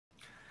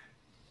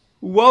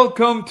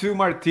Welcome to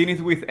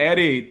Martinis with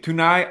Eddie.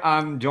 Tonight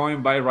I'm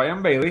joined by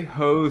Ryan Bailey,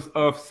 host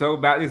of So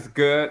Bad It's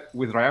Good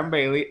with Ryan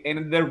Bailey,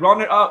 and the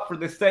runner-up for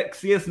the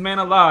sexiest man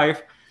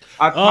alive.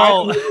 A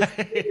title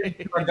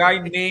to a guy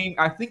named,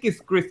 I think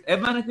it's Chris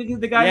Evans. I think is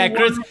the guy. Yeah,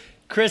 who won.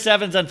 Chris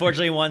Evans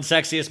unfortunately won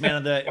sexiest man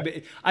of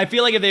the. I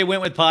feel like if they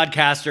went with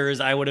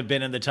podcasters, I would have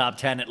been in the top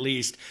 10 at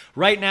least.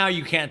 Right now,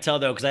 you can't tell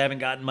though because I haven't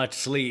gotten much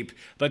sleep.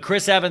 But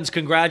Chris Evans,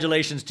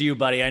 congratulations to you,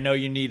 buddy. I know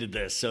you needed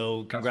this,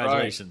 so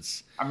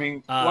congratulations. Right. I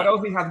mean, what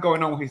else he has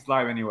going on with his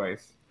life,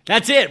 anyways?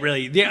 That's it,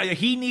 really.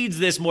 He needs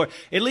this more.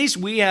 At least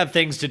we have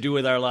things to do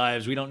with our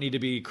lives. We don't need to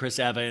be Chris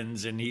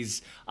Evans, and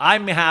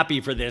I'm happy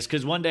for this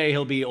because one day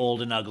he'll be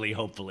old and ugly,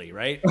 hopefully,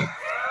 right?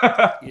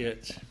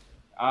 Yes.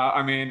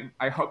 I mean,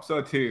 I hope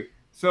so too.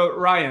 So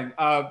Ryan,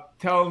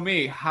 tell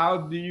me, how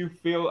do you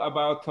feel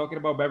about talking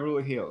about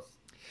Beverly Hills?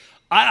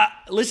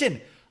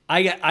 Listen,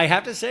 I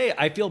have to say,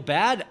 I feel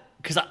bad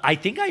because I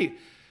think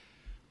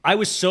I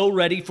was so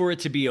ready for it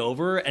to be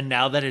over, and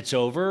now that it's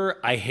over,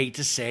 I hate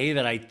to say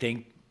that I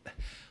think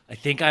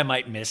I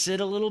might miss it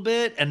a little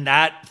bit, and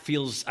that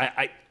feels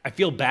I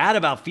feel bad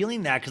about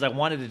feeling that because I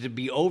wanted it to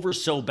be over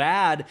so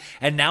bad,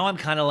 and now I'm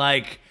kind of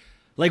like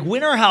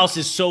WinterHouse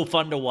is so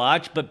fun to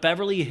watch, but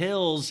Beverly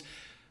Hills.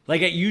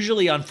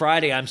 Usually on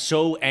Friday, I'm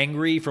so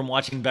angry from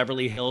watching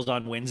Beverly Hills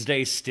on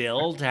Wednesday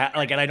still, and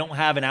I don't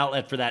have an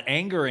outlet for that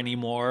anger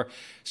anymore.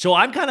 So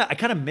I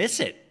kind of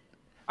miss it.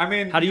 I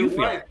mean, how do you feel?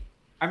 Right.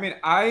 I mean,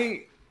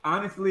 I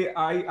honestly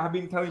have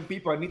been telling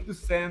people I need to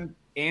send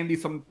Andy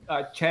some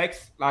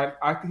checks, like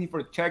asking him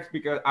for checks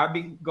because I've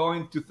been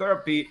going to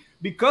therapy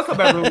because of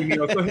Beverly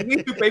Hills. So he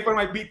needs to pay for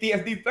my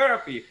PTSD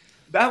therapy.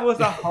 That was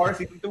a hard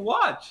season to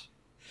watch.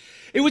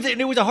 It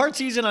was a hard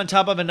season on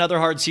top of another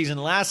hard season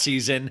last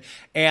season,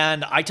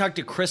 and I talked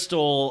to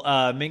Crystal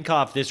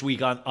Minkoff this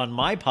week on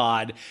my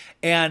pod,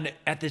 and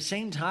at the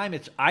same time,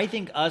 I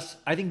think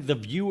the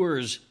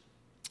viewers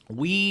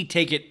we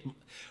take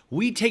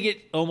it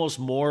almost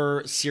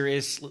more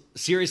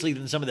seriously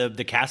than some of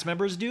the cast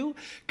members do,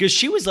 because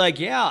she was like,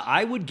 yeah,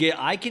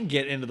 I can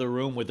get into the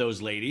room with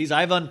those ladies.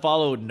 I've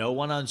unfollowed no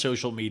one on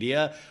social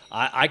media.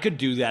 I could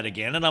do that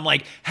again. And I'm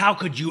like, how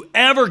could you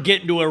ever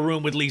get into a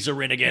room with Lisa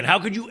Rinna again? How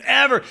could you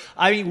ever?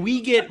 I mean,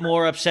 we get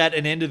more upset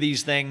and into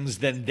these things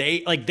than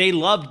they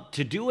love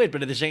to do it.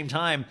 But at the same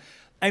time,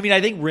 I mean, I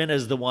think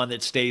Rinna's the one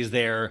that stays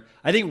there.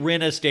 I think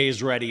Rinna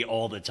stays ready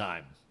all the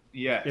time.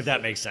 Yes. If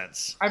that makes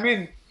sense. I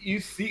mean, you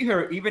see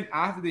her even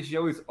after the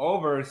show is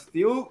over,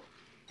 still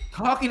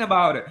talking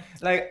about it.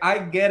 Like, I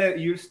get it.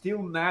 You're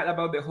still mad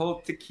about the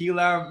whole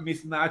tequila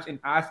mismatch in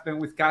Aspen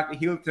with Kathy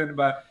Hilton,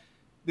 but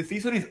the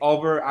season is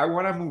over. I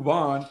want to move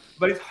on,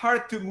 but it's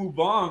hard to move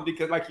on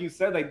because, like you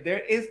said, like there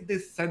is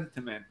this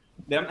sentiment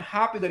that I'm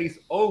happy that it's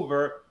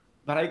over,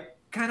 but I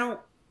kind of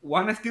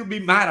want to still be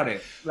mad at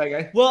it.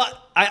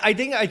 I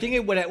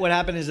think what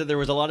happened is that there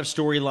was a lot of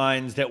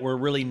storylines that were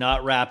really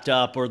not wrapped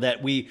up, or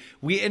that we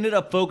ended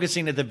up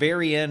focusing at the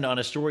very end on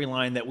a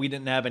storyline that we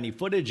didn't have any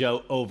footage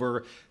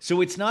over.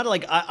 So it's not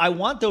like I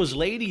want those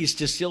ladies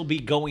to still be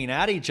going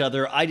at each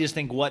other. I just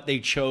think what they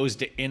chose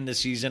to end the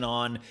season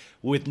on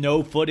with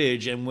no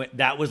footage, and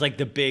that was like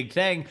the big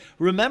thing.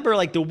 Remember,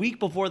 like the week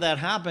before that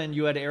happened,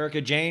 you had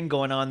Erica Jane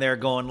going on there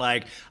going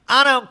like,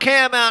 I don't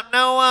care about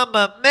no one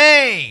but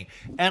me.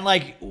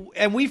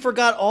 And we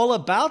forgot all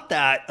about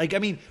that. Like, I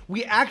mean,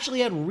 we actually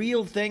had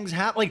real things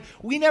happen. Like,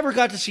 we never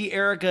got to see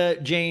Erica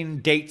Jane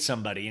date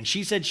somebody, and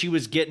she said she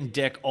was getting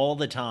dick all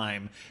the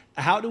time.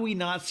 How do we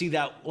not see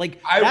that?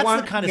 Like,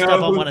 that's the kind of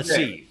stuff I want to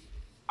see.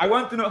 I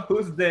want to know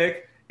whose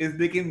dick is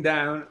dicking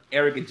down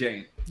Erica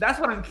Jane. That's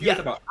what I'm curious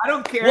about. I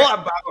don't care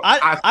about.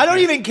 I don't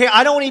even care.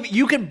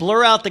 You can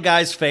blur out the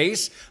guy's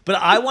face, but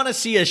I want to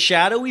see a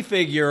shadowy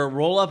figure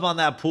roll up on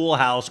that pool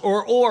house,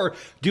 or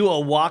do a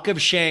walk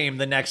of shame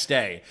the next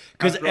day.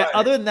 Because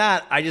other than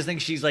that, I just think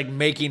she's like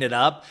making it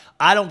up.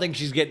 I don't think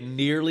she's getting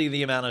nearly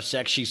the amount of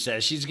sex she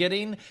says she's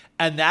getting,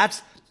 and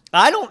that's.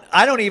 I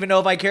don't even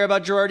know if I care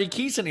about Girardi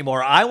Keese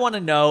anymore. I want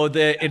to know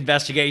the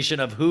investigation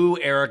of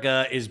who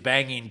Erica is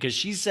banging, because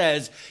she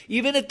says,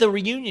 even at the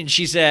reunion,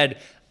 she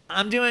said,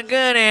 I'm doing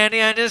good,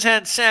 Andy. I just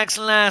had sex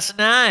last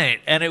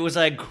night. And it was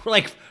like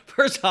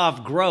first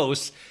off,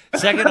 gross.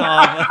 Second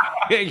off,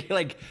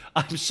 like,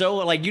 I'm so,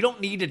 like, you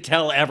don't need to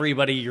tell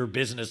everybody your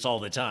business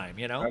all the time,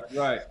 you know? That's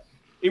right.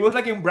 It was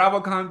like in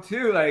BravoCon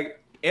too. Like,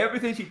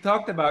 everything she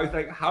talked about is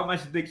like how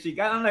much dick she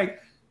got. I'm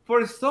like,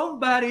 for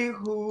somebody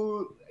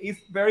who is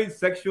very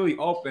sexually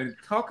open,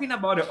 talking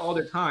about it all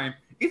the time,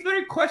 it's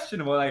very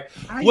questionable. Like,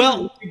 are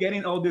you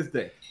getting all this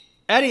dick?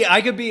 Eddie,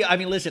 I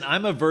mean, listen,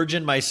 I'm a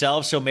virgin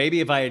myself, so maybe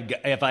if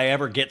I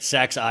ever get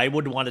sex, I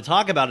would want to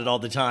talk about it all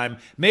the time.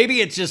 Maybe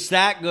it's just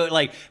that good.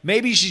 Like,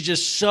 maybe she's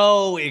just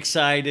so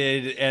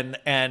excited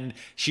and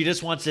she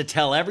just wants to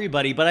tell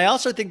everybody. But I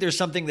also think there's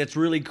something that's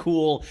really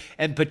cool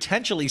and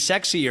potentially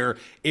sexier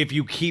if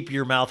you keep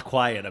your mouth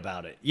quiet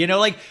about it. You know,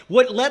 like,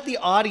 let the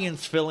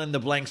audience fill in the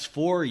blanks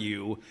for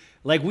you.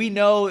 Like, we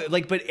know,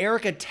 like, but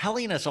Erica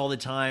telling us all the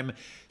time,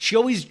 she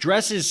always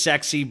dresses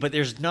sexy, but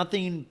there's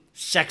nothing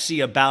sexy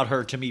about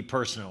her to me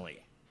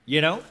personally, you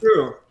know?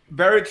 True.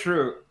 Very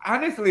true.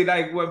 Honestly,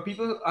 like when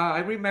people, I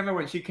remember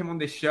when she came on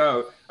the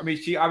show. I mean,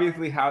 she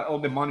obviously had all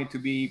the money to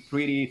be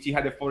pretty. She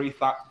had the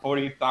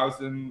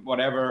 40,000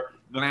 whatever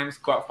glam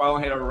squad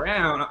following her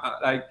around.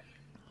 Like,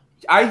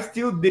 I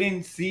still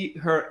didn't see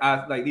her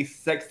as like this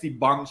sexy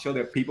bombshell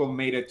that people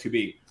made it to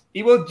be.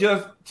 It was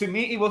just, to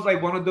me, it was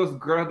like one of those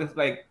girls that's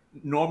like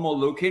normal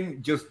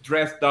looking, just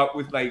dressed up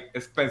with like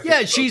expensive.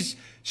 Yeah, clothes.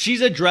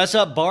 she's a dress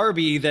up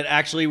Barbie that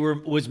actually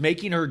was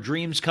making her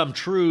dreams come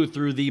true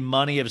through the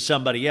money of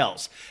somebody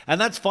else, and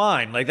that's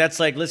fine. Like that's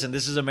like, listen,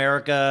 this is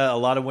America. A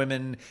lot of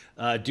women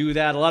do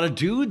that. A lot of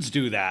dudes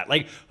do that.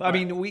 Like, I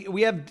mean,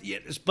 we have,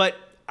 but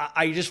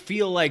I just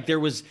feel like there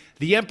was,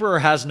 the emperor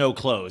has no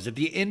clothes. At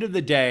the end of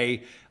the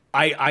day,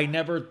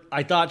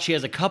 I thought she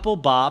has a couple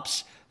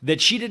bops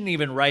that she didn't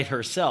even write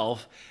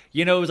herself.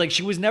 You know, it was like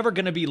she was never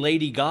going to be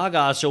Lady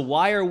Gaga. So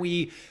why are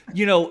we,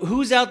 you know,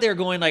 who's out there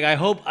going like, I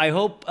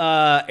hope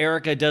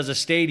Erica does a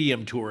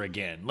stadium tour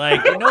again.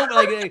 Like, you know,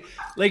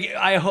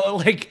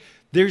 like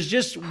there's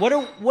just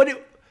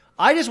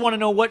I just want to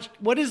know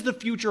what does the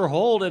future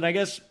hold? And I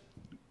guess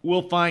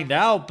we'll find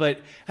out. But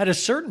at a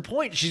certain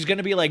point, she's going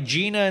to be like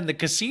Gina and the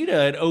Casita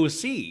at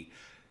OC.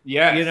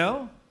 Yeah, you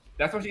know,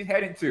 that's what she's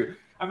heading to.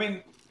 I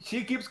mean,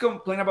 she keeps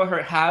complaining about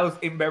her house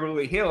in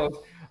Beverly Hills.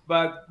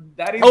 But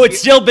that is, it's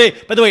still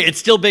big. By the way, it's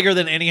still bigger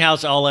than any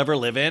house I'll ever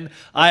live in.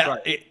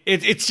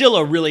 It's still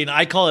a really,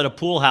 I call it a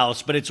pool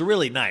house, but it's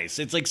really nice.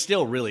 It's like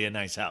still really a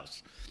nice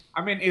house.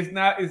 I mean, it's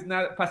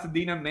not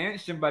Pasadena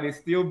mansion, but it's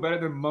still better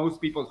than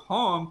most people's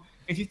home.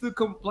 And she still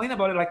complain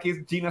about it like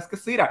it's Gina's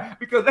Casita.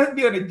 Because let's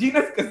be honest,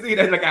 Gina's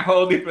Casita is like a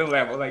whole different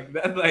level. Like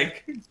that's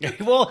like.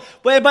 Well,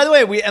 by the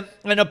way,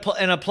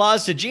 an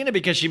applause to Gina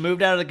because she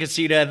moved out of the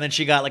Casita and then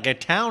she got like a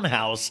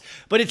townhouse.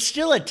 But it's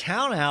still a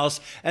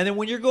townhouse. And then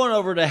when you're going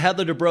over to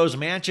Heather Dubrow's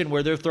mansion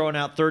where they're throwing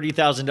out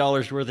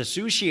 $30,000 worth of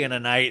sushi in a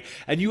night,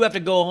 and you have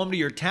to go home to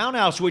your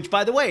townhouse, which,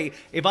 by the way,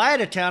 if I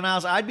had a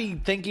townhouse, I'd be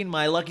thanking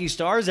my lucky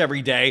stars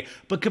every day.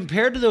 But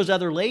compared to those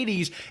other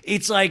ladies,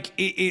 it's like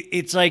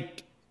it's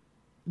like.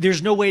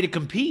 There's no way to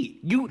compete.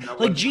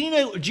 Like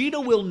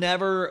Gina will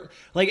never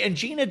like, and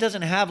Gina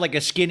doesn't have like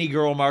a skinny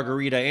girl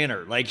margarita in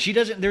her. Like she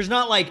doesn't, there's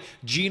not like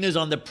Gina's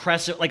on the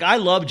precipice. Like I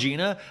love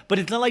Gina, but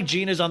it's not like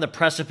Gina's on the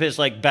precipice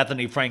like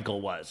Bethany Frankel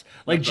was.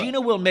 Like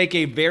Gina will make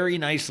a very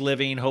nice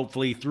living,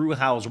 hopefully through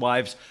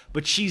Housewives,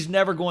 but she's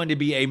never going to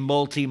be a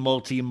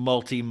multi-millionaire,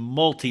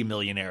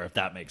 if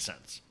that makes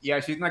sense. Yeah,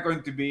 she's not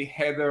going to be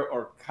Heather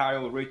or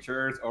Kyle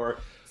Richards or.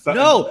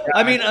 No,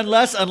 I mean,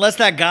 unless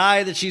that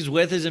guy that she's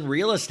with is in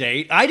real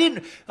estate.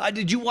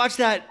 Did you watch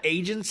that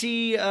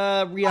agency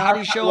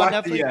reality show on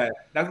Netflix?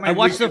 I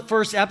watched the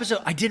first episode.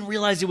 I didn't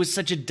realize it was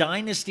such a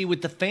dynasty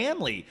with the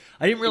family.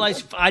 I didn't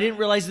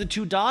realize the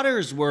two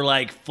daughters were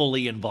like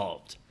fully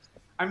involved.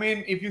 I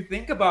mean, if you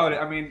think about it,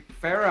 I mean,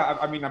 Farrah,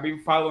 I mean, I've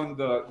been following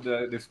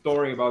the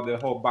story about the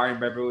whole buying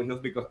Beverly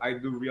Hills because I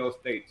do real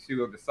estate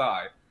too on the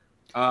side.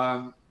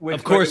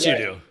 Of course you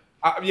do.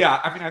 Yeah,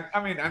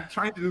 I mean, I'm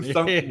trying to do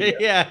something.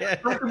 Yeah.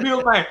 I'm trying to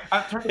build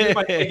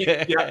my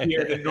agency up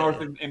here in the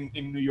north in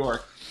New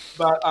York.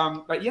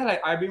 But yeah, like,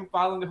 I've been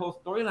following the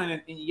whole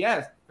storyline, and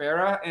yes,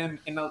 Farrah and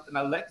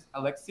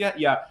Alexia,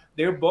 yeah,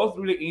 they're both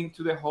really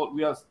into the whole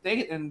real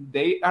estate, and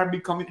they are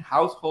becoming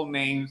household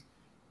names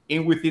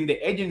within the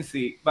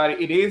agency.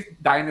 But it is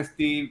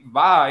dynasty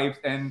vibes,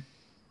 and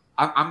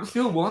I'm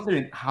still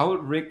wondering how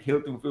Rick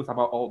Hilton feels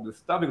about all this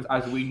stuff, because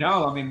as we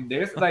know, I mean,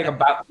 there's like a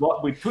bad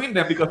blood between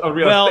them because of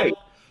real estate.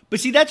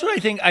 But see, that's what I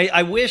think.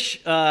 I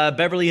wish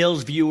Beverly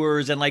Hills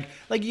viewers and like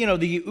you know,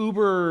 the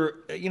Uber,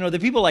 you know, the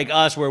people like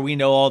us where we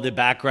know all the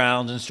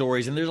backgrounds and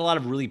stories, and there's a lot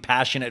of really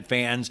passionate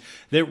fans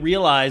that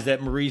realize that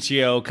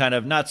Mauricio kind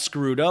of not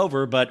screwed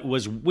over, but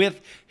was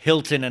with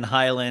Hilton and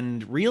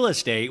Highland Real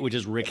Estate, which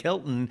is Rick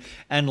Hilton,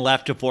 and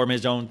left to form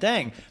his own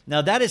thing.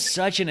 Now, that is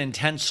such an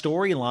intense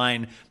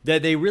storyline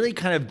that they really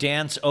kind of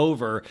dance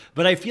over.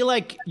 But I feel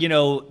like, you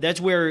know,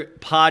 that's where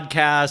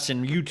podcasts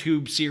and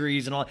YouTube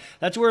series and all,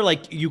 that's where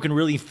like you can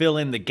really fill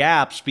in the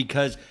gaps,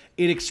 because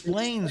it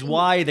explains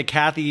why the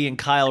Kathy and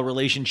Kyle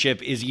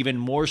relationship is even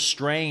more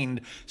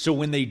strained. So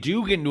when they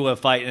do get into a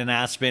fight in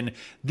Aspen,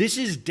 this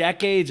is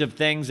decades of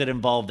things that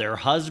involve their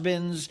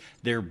husbands,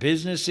 their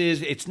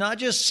businesses. It's not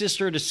just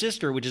sister to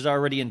sister, which is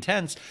already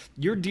intense.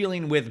 You're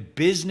dealing with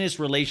business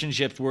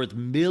relationships worth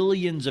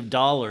millions of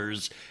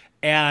dollars,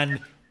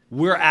 and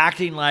we're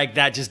acting like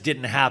that just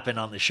didn't happen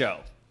on the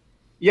show.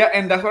 Yeah,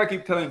 and that's what I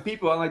keep telling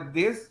people. I'm like,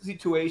 this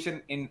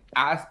situation in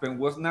Aspen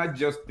was not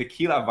just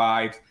tequila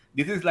vibes.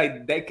 This is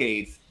like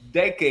decades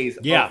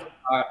of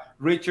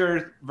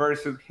Richard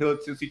versus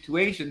Hilton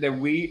situation that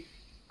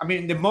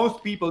the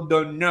most people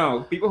don't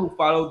know. People who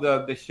follow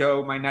the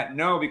show might not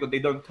know because they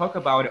don't talk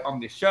about it on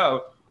the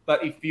show.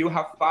 But if you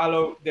have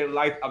followed their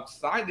life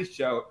outside the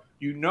show,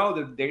 you know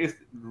that there is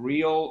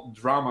real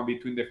drama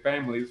between the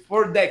families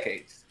for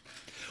decades.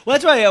 Well,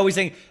 that's why I always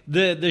think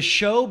the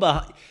show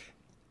behind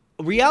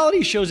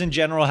reality shows in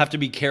general have to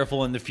be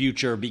careful in the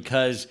future,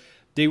 because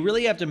they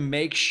really have to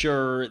make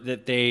sure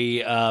that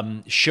they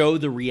show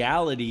the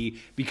reality,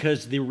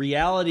 because the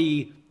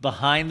reality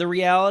behind the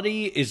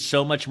reality is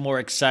so much more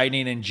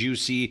exciting and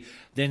juicy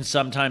than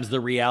sometimes the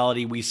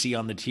reality we see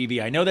on the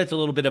TV. I know that's a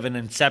little bit of an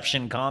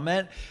Inception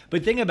comment,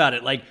 but think about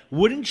it. Like,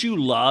 wouldn't you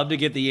love to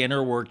get the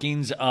inner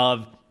workings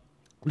of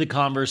the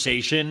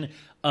conversation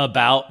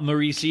about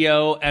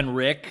Mauricio and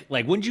Rick?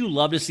 Like, wouldn't you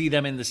love to see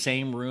them in the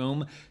same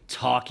room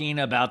talking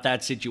about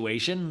that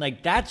situation?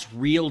 Like, that's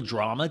real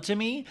drama to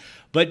me.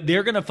 But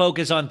they're going to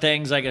focus on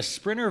things like a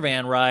Sprinter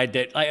van ride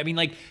that, I mean,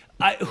 like,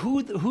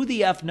 who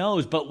the F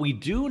knows? But we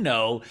do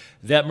know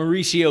that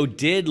Mauricio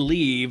did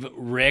leave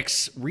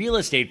Rick's real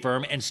estate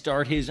firm and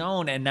start his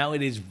own, and now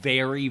it is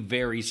very,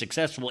 very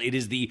successful. It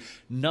is the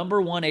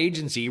 #1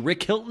 agency.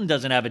 Rick Hilton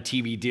doesn't have a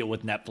TV deal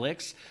with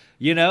Netflix.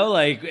 You know,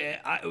 like,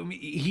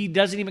 he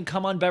doesn't even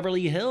come on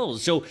Beverly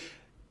Hills. So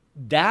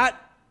that,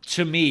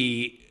 to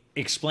me,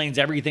 explains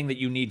everything that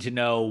you need to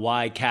know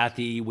why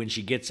Kathy, when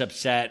she gets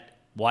upset,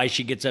 why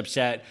she gets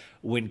upset,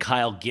 when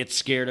Kyle gets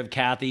scared of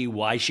Kathy,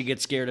 why she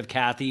gets scared of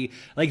Kathy.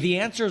 Like, the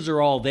answers are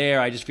all there.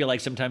 I just feel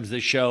like sometimes the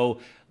show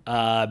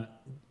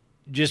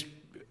just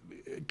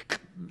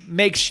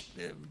makes,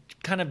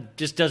 kind of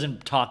just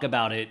doesn't talk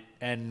about it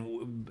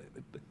and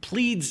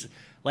pleads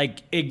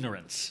like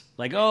ignorance.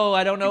 Like, oh,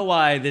 I don't know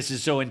why this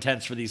is so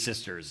intense for these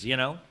sisters, you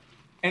know?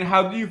 And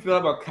how do you feel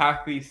about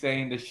Kathy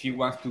saying that she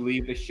wants to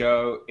leave the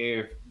show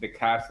if the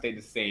cast stay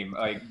the same?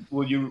 Like,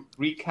 will you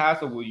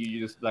recast or will you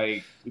just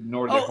like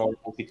ignore the whole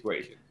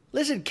situation?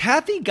 Listen,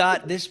 Kathy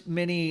got this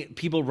many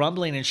people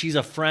rumbling, and she's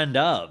a friend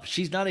of.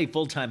 She's not a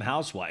full-time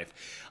housewife.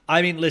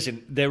 I mean,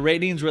 listen, the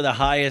ratings were the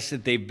highest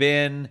that they've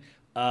been.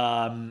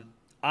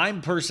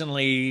 I'm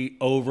personally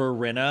over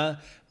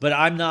Rinna, but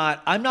I'm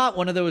not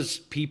one of those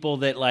people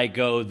that like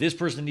go, this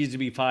person needs to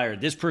be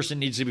fired. This person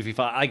needs to be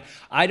fired. Like,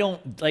 I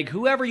don't like,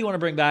 whoever you want to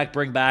bring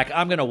back.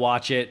 I'm going to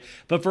watch it.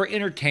 But for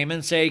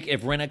entertainment's sake,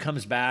 if Rinna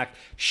comes back,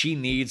 she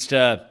needs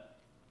to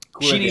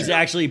be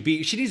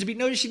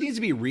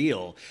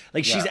real.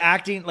 Like, she's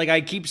acting, like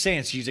I keep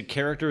saying, she's a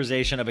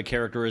characterization of a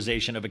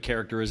characterization of a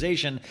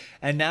characterization.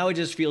 And now it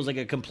just feels like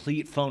a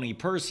complete phony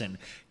person.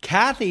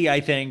 Kathy,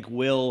 I think,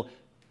 will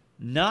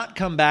not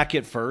come back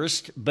at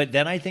first, but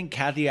then I think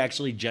Kathy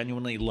actually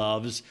genuinely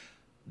loves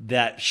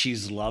that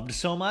she's loved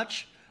so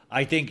much.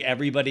 I think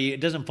everybody,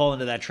 it doesn't fall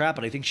into that trap,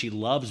 but I think she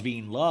loves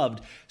being loved.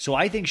 So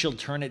I think she'll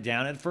turn it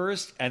down at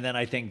first, and then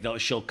I think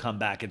she'll come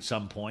back at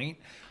some point.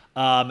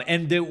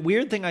 And the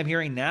weird thing I'm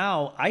hearing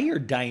now, I hear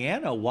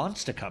Diana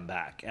wants to come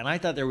back. And I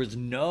thought there was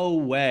no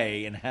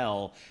way in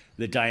hell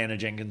that Diana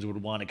Jenkins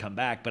would want to come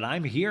back. But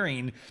I'm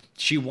hearing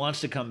she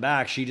wants to come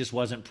back. She just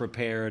wasn't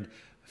prepared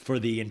for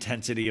the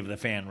intensity of the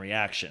fan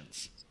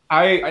reactions.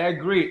 I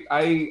agree.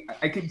 I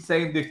keep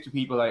saying this to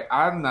people, like,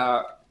 I'm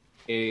not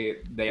a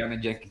Diana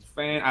Jenkins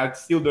fan. I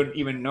still don't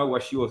even know why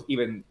she was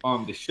even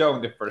on the show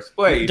in the first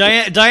place.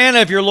 Diana,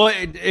 if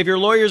your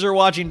lawyers are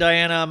watching,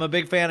 Diana, I'm a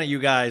big fan of you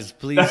guys.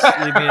 Please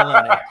leave me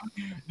alone.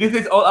 This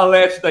is all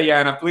alleged,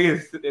 Diana.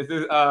 Please, this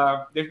is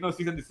there's no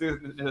season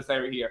decision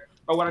necessary here.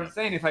 But what I'm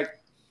saying is, like,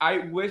 I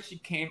wish she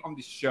came on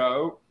the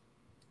show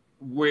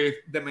with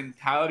the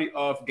mentality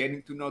of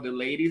getting to know the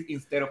ladies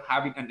instead of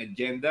having an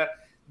agenda.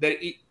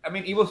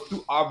 It was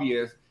too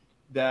obvious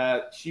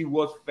that she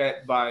was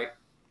fed by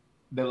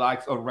the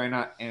likes of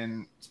Rinna,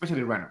 and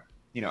especially Rinna.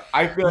 You know,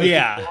 I feel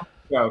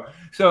like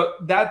so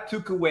that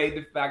took away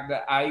the fact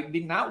that I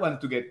did not want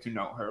to get to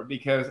know her,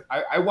 because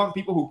I want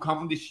people who come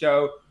on the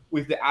show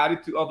with the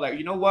attitude of, like,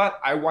 you know what,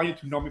 I want you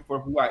to know me for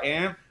who I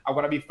am. I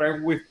want to be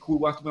friends with who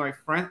wants to be my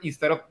friend,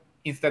 instead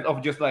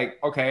of just like,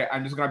 okay,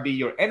 I'm just gonna be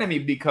your enemy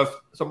because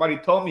somebody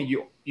told me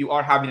you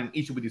are having an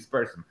issue with this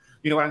person.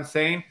 You know what I'm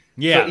saying?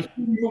 Yeah. So if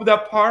you remove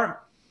that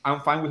part,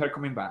 I'm fine with her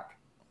coming back.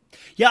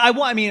 Yeah,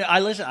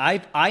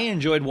 I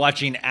enjoyed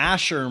watching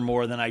Asher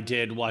more than I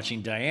did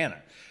watching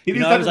Diana.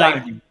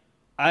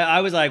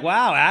 I was like,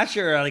 wow,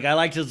 Asher, like, I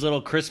liked his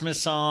little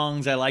Christmas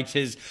songs. I liked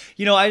his,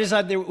 I just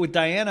thought with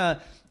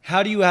Diana,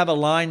 how do you have a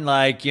line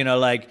like, you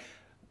want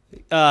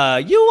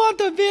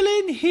a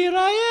villain? Here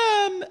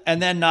I am, and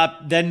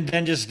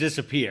then just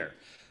disappear.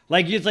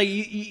 Like, it's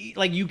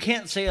like you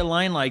can't say a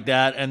line like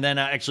that and then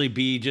actually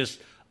be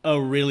just a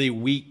really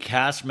weak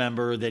cast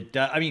member.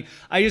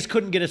 I just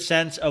couldn't get a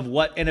sense of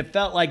what, and it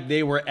felt like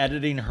they were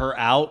editing her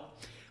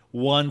out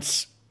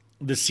once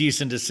the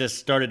cease and desist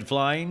started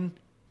flying.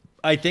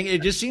 I think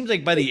it just seems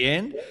like by the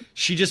end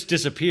she just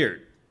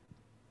disappeared.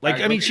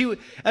 Like,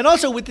 and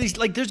also with these,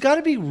 like, there's got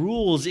to be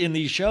rules in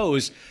these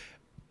shows.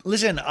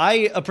 Listen,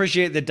 I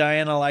appreciate that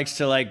Diana likes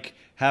to, like,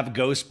 have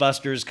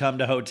Ghostbusters come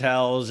to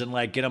hotels and,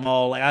 like, get them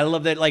all. Like, I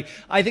love that. Like,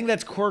 I think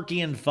that's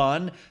quirky and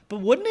fun. But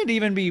wouldn't it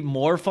even be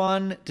more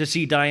fun to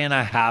see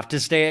Diana have to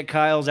stay at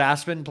Kyle's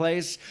Aspen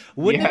place?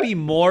 Wouldn't it be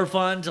more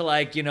fun to,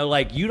 like, you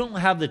don't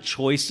have the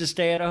choice to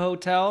stay at a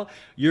hotel.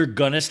 You're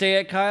going to stay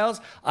at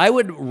Kyle's. I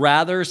would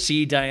rather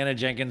see Diana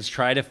Jenkins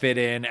try to fit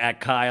in at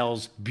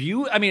Kyle's.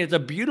 It's a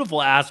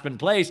beautiful Aspen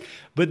place,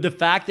 but the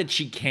fact that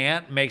she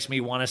can't makes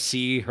me want to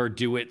see her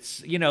do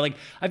it.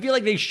 I feel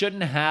like they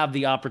shouldn't have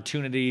the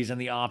opportunities and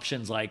the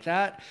options like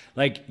that,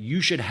 like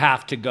you should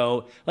have to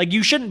go. Like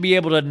you shouldn't be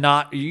able to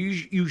not.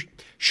 You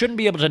shouldn't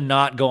be able to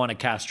not go on a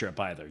cast trip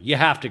either. You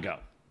have to go.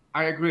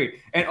 I agree.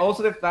 And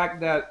also the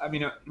fact that, I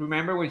mean,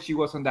 remember when she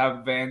was on that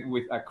event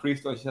with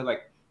Crystal, she said,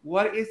 like,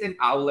 what is an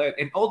outlet?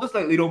 And all those,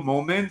 like, little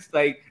moments,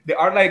 like, they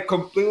are, like,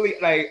 completely,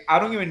 like, I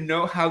don't even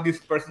know how this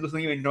person doesn't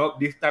even know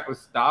this type of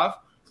stuff.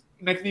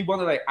 It makes me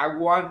wonder, like, I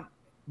want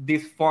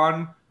this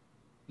fun,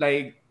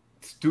 like,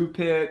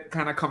 stupid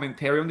kind of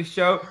commentary on the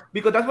show.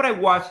 Because that's what I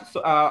watch,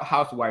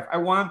 Housewife. I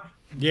want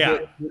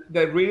the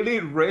really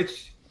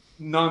rich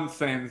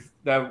nonsense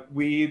that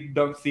we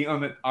don't see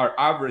on our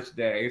average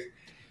days.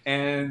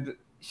 And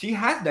she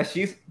has that.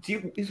 She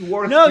is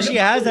worth. No, she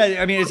has that.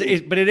 I mean,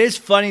 but it is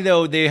funny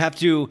though. They have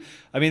to.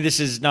 I mean,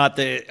 this is not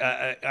the.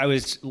 I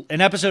was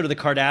an episode of the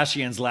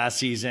Kardashians last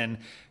season.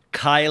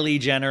 Kylie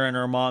Jenner and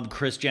her mom,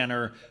 Kris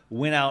Jenner,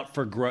 went out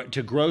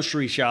to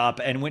grocery shop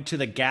and went to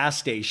the gas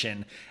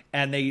station.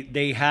 And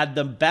they had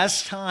the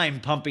best time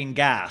pumping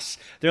gas.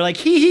 They're like,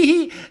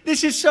 hee,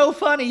 this is so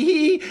funny.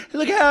 Hee,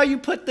 look how you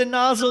put the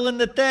nozzle in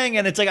the thing.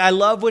 And it's like, I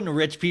love when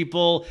rich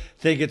people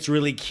think it's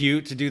really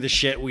cute to do the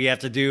shit we have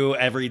to do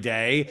every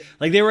day.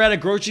 Like they were at a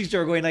grocery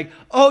store going like,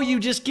 oh, you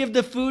just give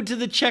the food to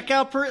the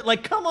checkout person?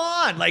 Like, come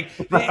on. Like,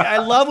 I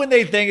love when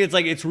they think it's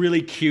like, it's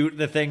really cute,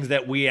 the things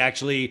that we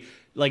actually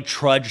like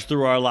trudge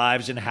through our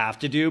lives and have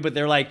to do, but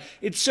they're like,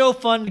 it's so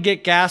fun to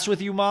get gas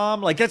with you,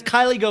 mom. Like that's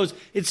Kylie goes,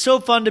 it's so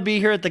fun to be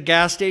here at the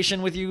gas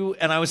station with you.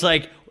 And I was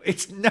like,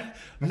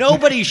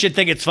 nobody should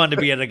think it's fun to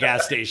be at a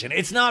gas station.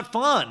 It's not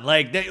fun.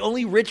 Like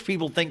only rich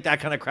people think that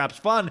kind of crap's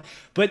fun.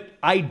 But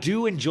I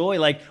do enjoy,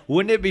 like,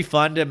 wouldn't it be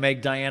fun to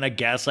make Diana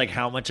guess like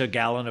how much a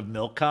gallon of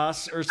milk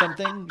costs or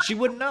something? She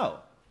wouldn't know.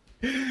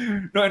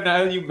 No,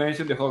 now that you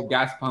mentioned the whole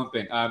gas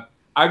pumping,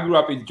 I grew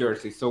up in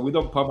Jersey, so we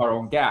don't pump our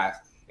own gas.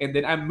 And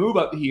then I moved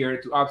up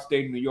here to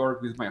upstate New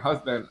York with my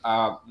husband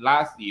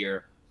last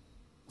year.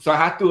 So I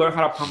had to learn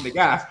how to pump the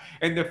gas.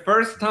 And the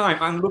first time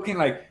I'm looking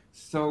like,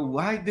 so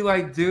what do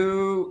I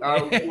do?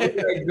 Where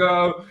do I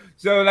go?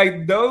 So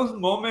like those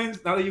moments,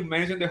 now that you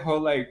mentioned the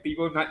whole like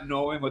people not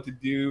knowing what to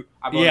do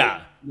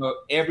about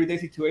everyday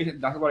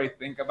situation, that's what I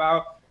think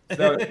about.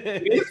 So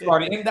it is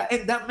funny.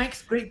 And that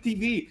makes great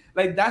TV.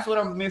 Like that's what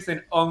I'm missing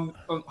on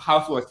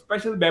Housewives,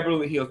 especially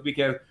Beverly Hills,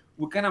 because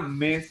we kind of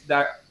miss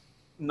that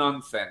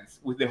nonsense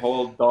with the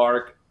whole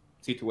dark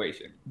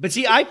situation. But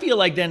see, I feel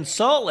like then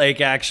Salt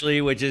Lake actually,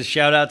 which is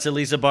shout out to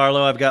Lisa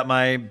Barlow. I've got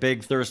my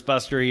big thirst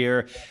buster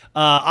here.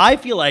 I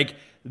feel like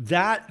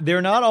that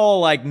they're not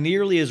all like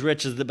nearly as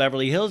rich as the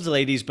Beverly Hills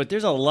ladies, but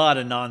there's a lot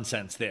of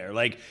nonsense there.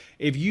 Like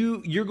if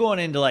you're going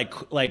into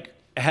like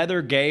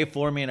Heather Gay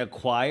forming a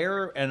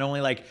choir and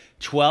only like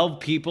 12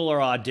 people are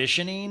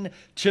auditioning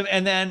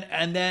and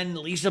then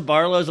Lisa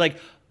Barlow's like,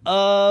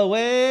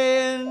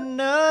 away in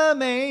a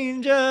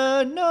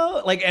manger,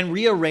 no, like, and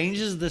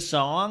rearranges the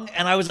song.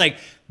 And I was like,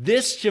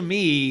 this to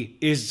me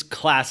is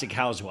classic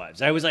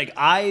Housewives. I was like,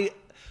 I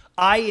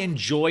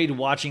enjoyed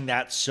watching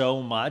that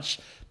so much.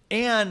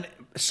 And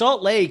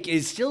Salt Lake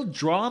is still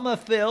drama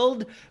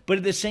filled, but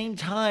at the same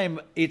time,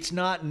 it's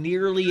not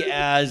nearly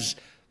as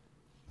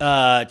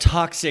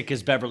toxic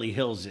as Beverly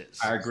Hills is.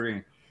 I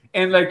agree.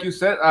 And like you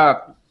said,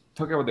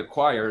 talking about the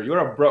choir, you're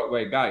a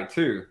Broadway guy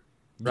too.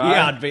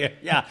 Right?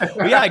 Yeah.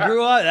 Well, yeah, I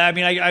grew up. I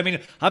mean,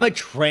 I'm a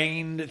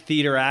trained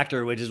theater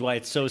actor, which is why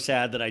it's so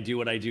sad that I do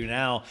what I do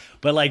now.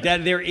 But like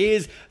that,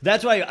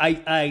 that's why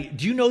I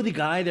do you know the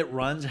guy that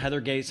runs Heather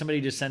Gay?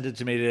 Somebody just sent it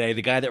to me today.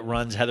 The guy that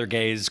runs Heather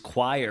Gay's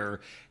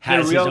choir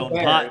has his own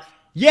podcast.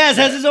 Yes,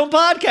 has his own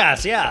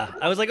podcast. Yeah.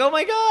 I was like, oh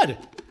my God.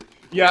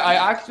 Yeah, I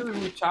actually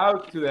reached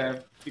out to them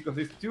because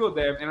there's two of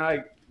them,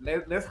 and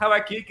let's have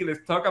a kiki.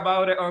 Let's talk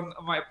about it on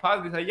my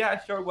podcast. Like,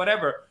 yeah, sure,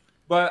 whatever.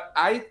 But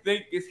I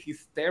think it's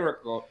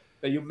hysterical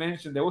that you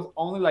mentioned there was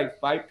only like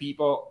 5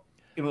 people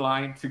in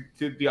line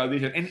to the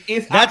audition,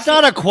 and that's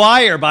not a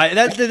choir,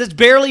 that's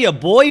barely a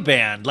boy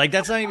band. Like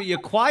that's not even a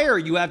choir.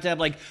 You have to have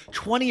like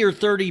 20 or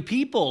 30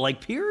 people.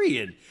 Like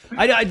period.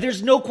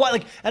 There's no choir.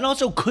 Like, and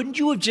also, couldn't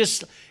you have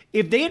just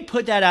if they had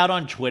put that out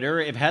on Twitter?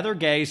 If Heather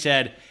Gay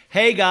said,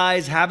 hey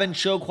guys, having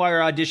show choir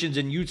auditions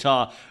in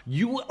Utah,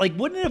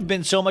 wouldn't it have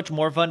been so much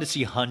more fun to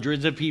see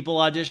hundreds of people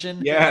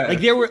audition? Yeah.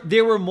 Like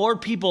there were more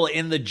people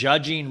in the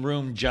judging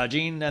room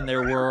judging than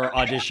there were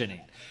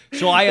auditioning.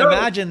 So I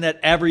imagine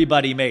that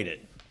everybody made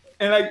it.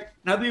 And like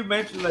now that you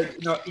mentioned, like,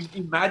 you know,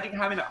 imagine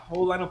having a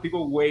whole line of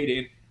people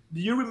waiting. Do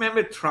you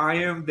remember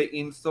Triumph, the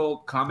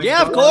insult comment?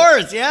 Yeah, of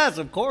course. Yes,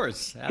 of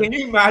course. Can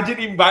you imagine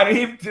inviting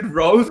him to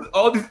roast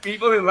all these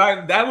people in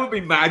line? That would be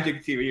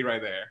magic TV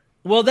right there.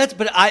 Well, that's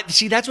what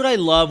I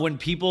love when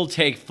people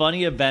take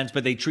funny events,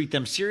 but they treat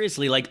them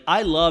seriously. Like,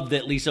 I love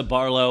that Lisa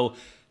Barlow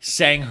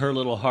sang her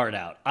little heart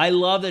out. I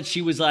love that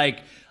she was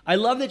like, I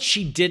love that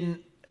she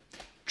didn't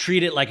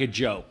treat it like a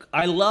joke.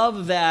 I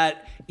love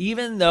that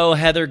even though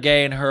Heather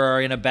Gay and her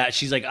are in a bat,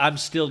 she's like, I'm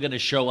still going to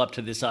show up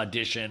to this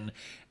audition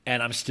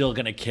and I'm still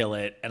going to kill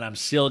it. And I'm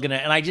still going to,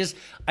 and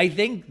I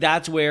think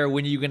that's where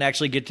when you can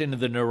actually get into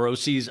the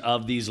neuroses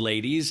of these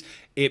ladies,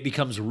 it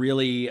becomes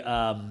really,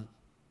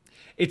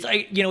 it's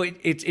like, you know,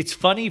 it's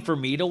funny for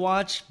me to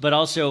watch, but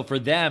also for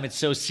them, it's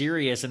so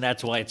serious, and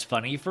that's why it's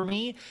funny for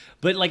me.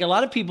 But like a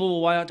lot of people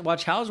will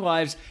watch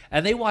Housewives,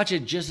 and they watch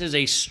it just as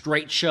a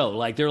straight show.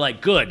 Like they're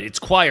like, good, it's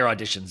choir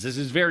auditions. This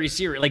is very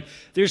serious. Like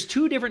there's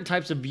two different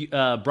types of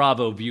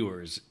Bravo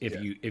viewers,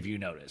 if you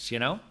notice, you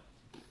know?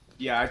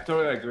 Yeah, I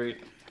totally agree.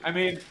 I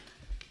mean,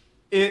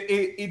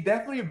 it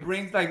definitely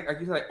brings like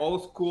you said, like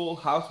old school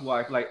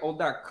housewife, like all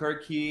that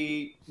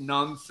quirky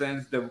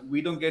nonsense that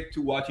we don't get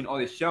to watch in all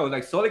the shows.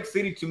 Like Salt Lake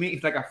City to me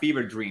is like a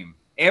fever dream.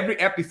 Every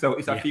episode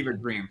is a fever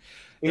dream.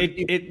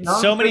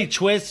 So many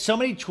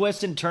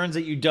twists and turns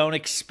that you don't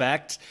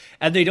expect,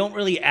 and they don't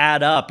really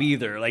add up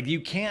either. Like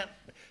you can't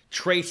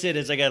trace it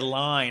as like a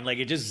line. Like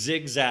it just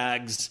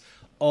zigzags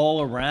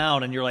all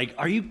around, and you're like,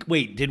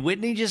 wait, did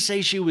Whitney just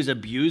say she was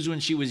abused when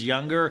she was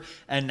younger,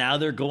 and now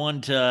they're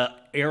going to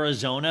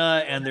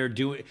Arizona and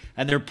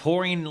they're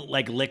pouring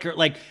like liquor,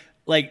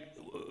 like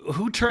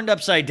who turned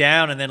upside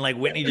down, and then like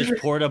Whitney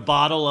just poured a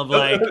bottle of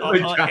like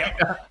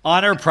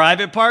on her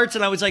private parts,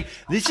 and I was like,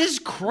 this is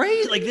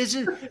crazy. Like this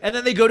is, and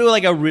then they go to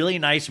like a really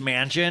nice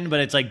mansion, but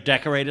it's like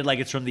decorated like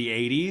it's from the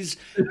 80s,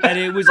 and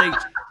it was like,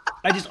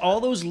 all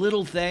those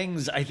little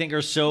things I think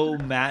are so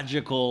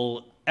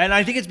magical. And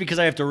I think it's because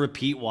I have to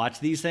repeat watch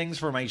these things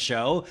for my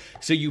show.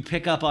 So you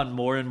pick up on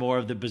more and more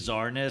of the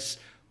bizarreness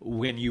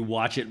when you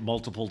watch it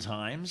multiple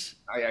times.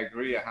 I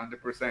agree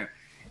 100%.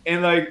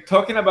 And like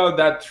talking about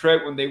that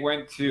trip when they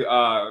went to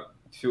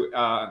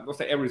what's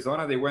that,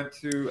 Arizona, they went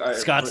to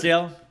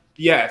Scottsdale.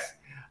 Yes.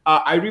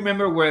 I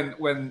remember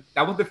when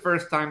that was the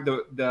first time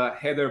the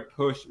Heather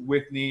pushed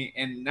Whitney,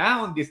 and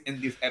now in this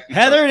episode,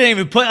 Heather didn't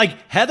even put, like,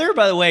 Heather,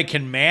 by the way,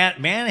 can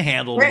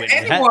manhandle Whitney.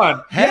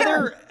 Anyone.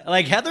 Heather,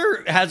 like,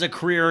 Heather has a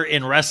career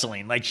in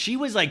wrestling. Like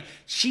she's like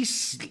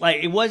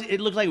it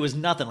looked like it was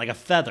nothing, like a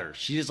feather.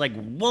 She just like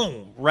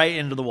boom right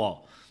into the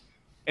wall.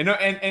 And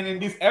in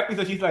this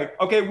episode, she's like,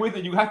 okay,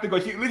 Whitney, you have to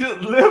go. She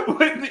literally lifts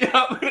Whitney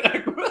up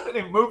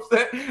and moves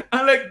it.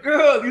 I'm like,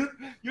 girl,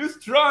 you're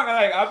strong.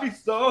 I'd be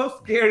so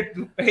scared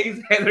to face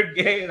Heather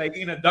Gay like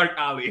in a dark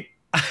alley.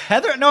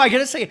 Heather, no, I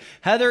gotta say,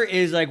 Heather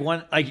is like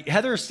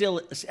Heather still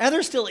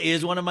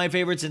is one of my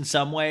favorites in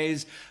some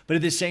ways, but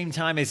at the same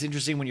time, it's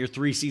interesting when you're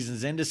 3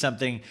 seasons into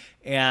something,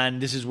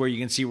 and this is where you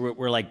can see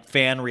where like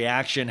fan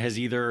reaction has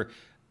either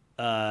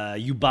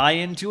you buy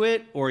into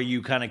it or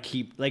you kind of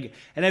keep like,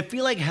 and I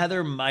feel like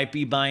Heather might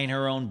be buying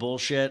her own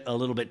bullshit a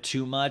little bit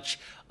too much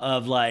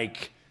of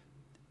like,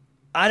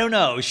 I don't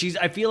know.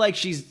 I feel like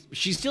she's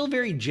still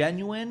very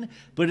genuine,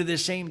 but at the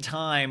same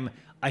time,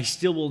 I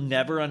still will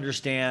never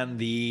understand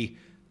the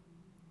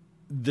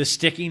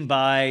sticking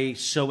by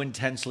so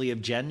intensely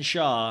of Jen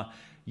Shaw,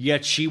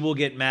 yet she will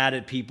get mad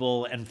at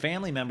people and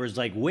family members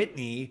like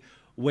Whitney,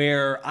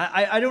 where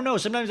I don't know.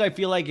 Sometimes I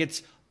feel like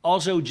it's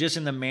also just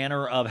in the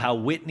manner of how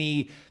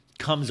Whitney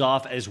comes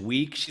off as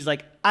weak. She's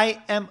like,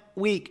 I am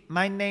weak.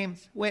 My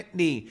name's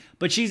Whitney.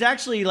 But she's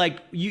actually like,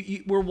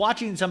 we're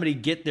watching somebody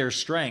get their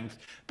strength.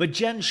 But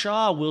Jen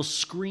Shaw will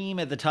scream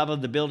at the top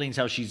of the buildings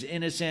how she's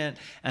innocent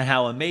and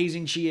how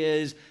amazing she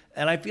is.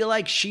 And I feel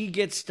like she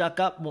gets stuck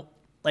up.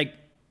 Like,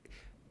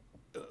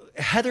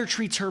 Heather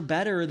treats her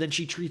better than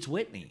she treats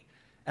Whitney.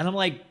 And I'm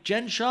like,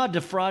 Jen Shaw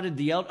defrauded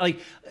the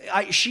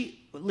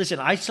listen,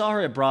 I saw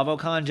her at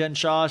BravoCon, Jen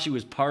Shaw. She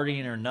was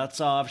partying her nuts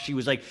off. She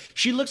was like,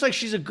 she looks like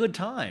she's a good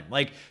time.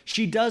 Like,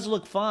 she does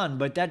look fun,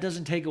 but that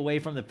doesn't take away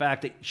from the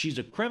fact that she's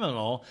a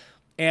criminal,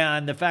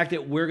 and the fact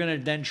that we're going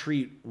to then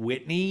treat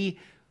Whitney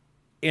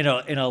in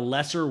a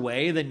lesser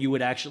way than you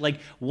would actually, like,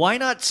 why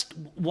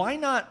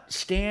not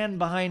stand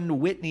behind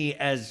Whitney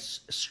as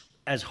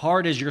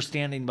hard as you're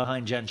standing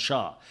behind Jen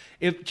Shaw?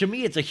 To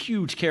me, it's a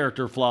huge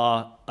character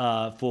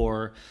flaw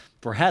for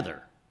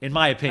Heather, in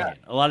my opinion.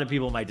 A lot of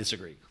people might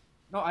disagree.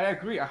 No, I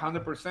agree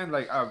 100%.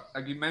 Like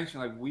you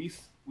mentioned, like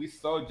we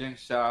saw Jen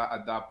Shaw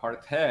at that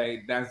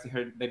party dancing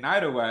her the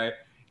night away.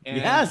 And,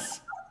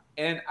 yes.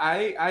 And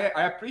I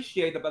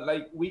appreciate it, but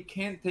like we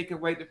can't take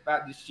away the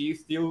fact that she's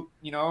still,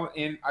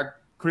 in a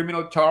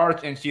criminal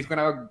charge, and she's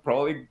gonna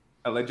probably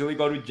allegedly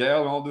go to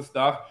jail and all this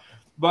stuff.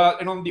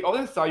 But on the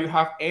other side, you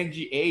have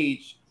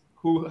NGH,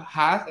 who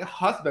has a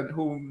husband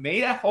who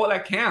made a whole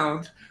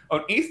account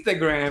on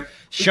Instagram.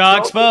 Shaw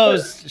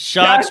exposed.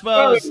 Shaw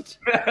exposed.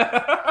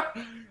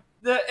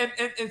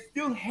 And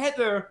still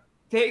Heather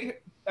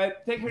take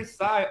her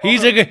side.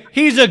 He's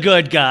a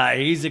good guy.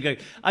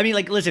 I mean,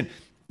 like, listen,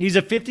 he's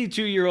a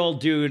 52-year-old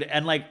dude,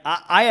 and like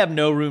I have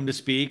no room to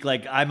speak.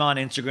 Like, I'm on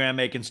Instagram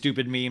making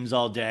stupid memes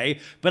all day,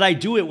 but I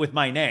do it with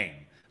my name.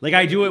 Like,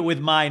 I do it with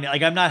mine.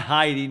 Like, I'm not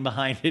hiding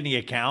behind any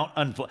account.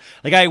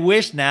 Like, I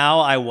wish now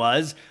I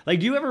was. Like,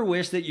 do you ever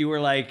wish that you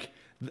were like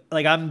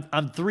like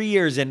I'm 3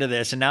 years into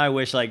this, and now I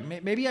wish like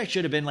maybe I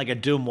should have been like a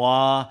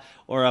Dumois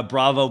or a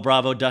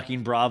Bravo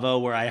ducking Bravo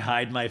where I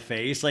hide my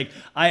face. Like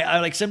I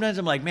like sometimes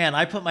I'm like, man,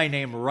 I put my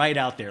name right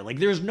out there. Like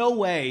there's no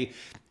way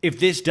if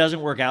this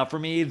doesn't work out for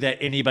me that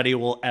anybody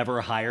will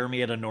ever hire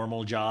me at a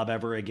normal job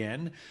ever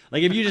again.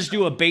 Like if you just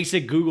do a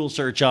basic Google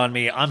search on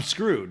me, I'm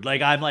screwed.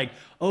 Like I'm like,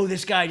 oh,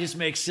 this guy just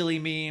makes silly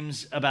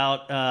memes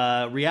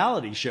about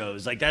reality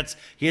shows. Like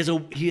he has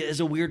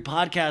a weird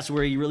podcast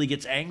where he really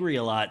gets angry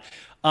a lot.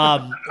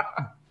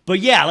 But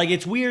yeah, like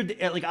it's weird.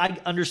 Like I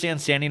understand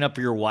standing up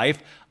for your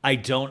wife. I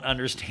don't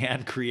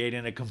understand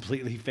creating a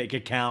completely fake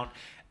account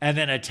and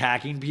then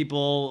attacking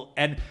people.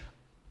 And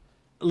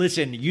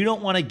listen, you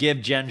don't want to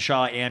give Jen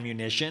Shah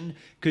ammunition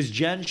because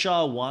Jen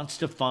Shah wants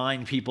to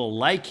find people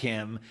like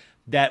him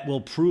that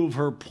will prove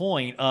her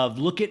point of,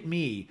 look at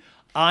me,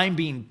 I'm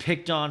being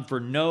picked on for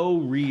no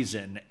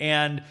reason.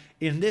 And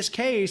in this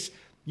case,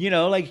 you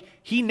know, like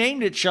he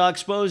named it Shaw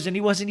Exposed and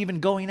he wasn't even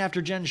going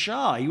after Jen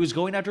Shah. He was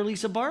going after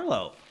Lisa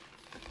Barlow.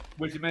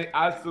 Which made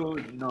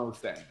absolutely no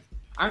sense.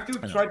 I'm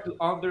still trying to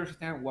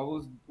understand what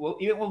was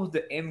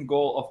the end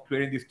goal of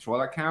creating this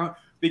troll account.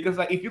 Because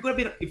like if you're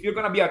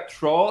gonna be a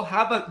troll,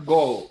 have a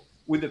goal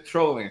with the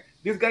trolling.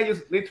 This guy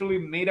just literally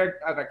made an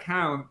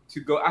account to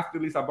go after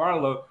Lisa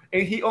Barlow,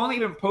 and he only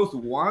even posts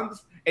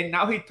once, and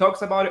now he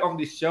talks about it on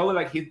the show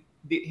like he's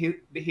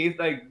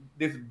like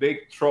this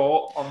big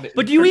troll on the.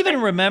 But do you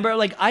even remember?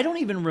 Like I don't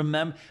even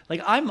remember.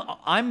 Like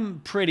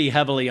I'm pretty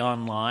heavily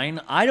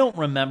online. I don't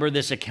remember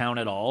this account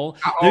at all.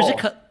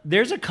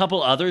 There's a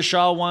couple other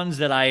Shaw ones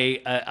that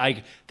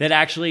that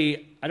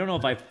actually. I don't know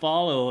if I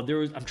follow.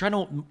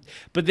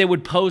 But they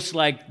would post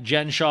like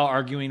Jen Shah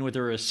arguing with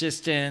her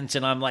assistants,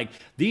 and I'm like,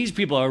 these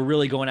people are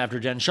really going after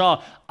Jen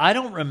Shah. I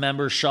don't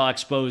remember Shaw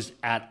Exposed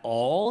at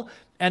all,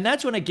 and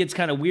that's when it gets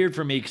kind of weird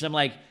for me because I'm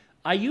like,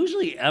 I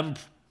usually am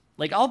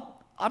like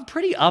I'm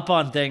pretty up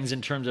on things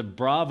in terms of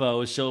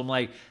Bravo, so I'm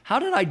like, how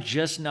did I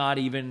just not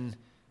even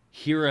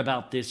hear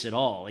about this at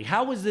all? Like,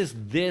 how was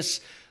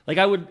this? Like,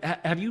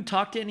 have you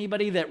talked to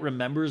anybody that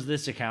remembers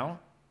this account?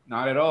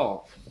 Not at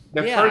all.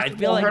 I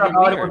feel like I heard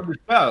about it on the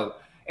show,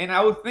 and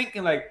I was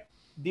thinking like,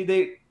 did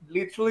they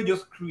literally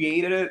just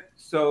created it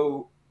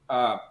so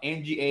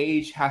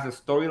NGH has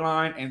a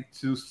storyline and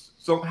to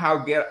somehow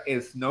get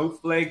a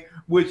snowflake?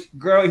 Which,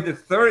 girl, is the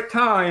third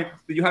time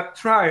that you have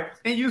tried,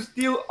 and you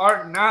still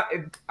are not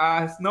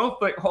a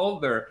snowflake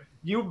holder.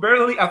 You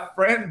barely a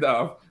friend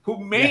of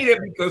who made it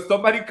because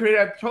somebody created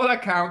a troll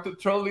account to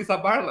troll Lisa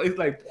Barlow. It's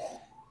like.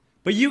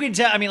 But you can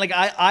tell, I mean, like,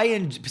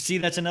 I see,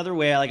 that's another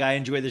way, like, I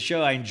enjoy the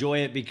show. I enjoy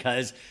it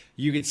because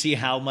you can see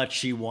how much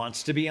she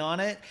wants to be on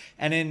it.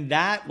 And in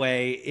that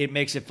way, it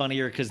makes it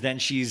funnier because then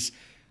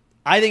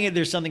I think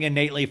there's something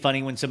innately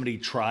funny when somebody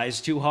tries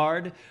too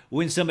hard.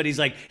 When somebody's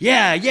like,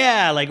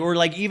 yeah, like, or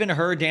like even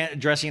her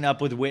dressing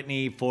up with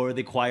Whitney for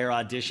the choir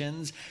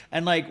auditions.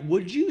 And like,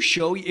 would you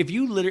show, if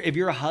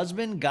your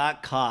husband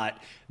got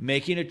caught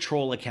making a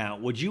troll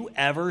account, would you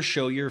ever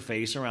show your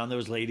face around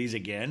those ladies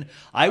again?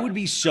 I would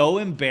be so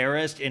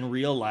embarrassed in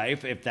real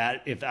life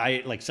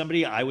if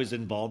somebody I was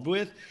involved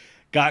with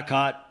got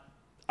caught.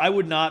 I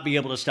would not be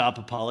able to stop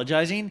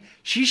apologizing.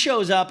 She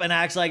shows up and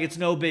acts like it's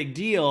no big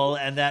deal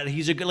and that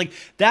he's a good, like,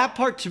 that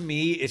part to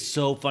me is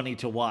so funny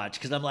to watch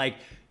because I'm like,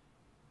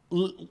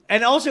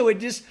 and also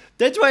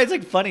that's why it's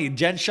like funny.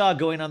 Jen Shah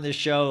going on this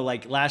show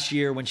like last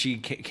year when she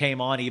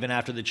came on even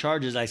after the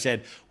charges, I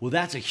said, well,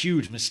 that's a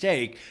huge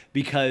mistake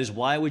because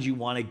why would you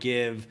want to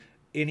give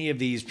any of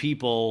these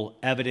people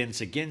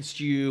evidence against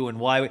you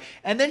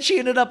and then she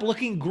ended up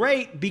looking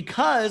great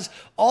because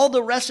all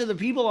the rest of the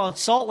people on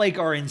Salt Lake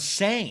are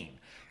insane.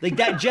 Like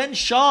that Jen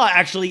Shah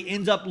actually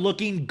ends up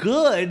looking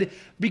good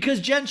because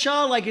Jen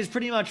Shah like is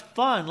pretty much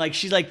fun. Like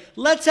she's like,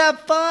 let's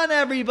have fun,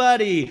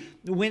 everybody.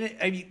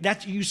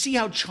 You see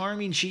how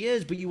charming she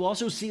is, but you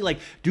also see like,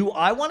 do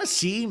I want to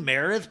see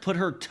Meredith put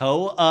her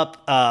toe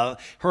up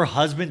her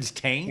husband's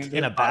taint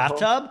in a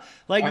bathtub?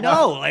 Like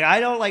no, like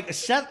I don't like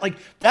Seth. Like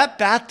that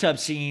bathtub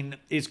scene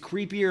is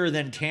creepier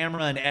than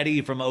Tamara and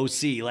Eddie from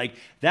OC. Like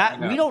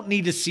that, we don't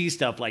need to see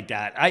stuff like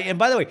that. And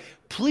by the way,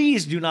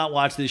 please do not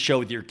watch this show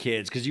with your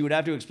kids because you would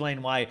have to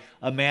explain why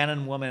a man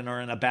and woman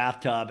are in a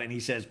bathtub and he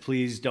says,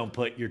 please don't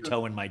put your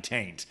toe in my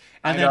taint,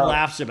 and then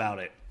laughs about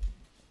it.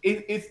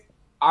 It's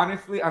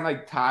honestly, I'm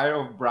like tired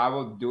of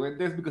Bravo doing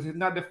this because it's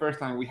not the first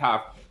time we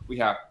have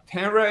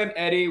Tamara and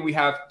Eddie, we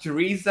have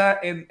Teresa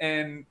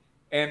and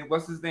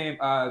what's his name,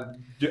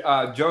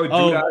 Joe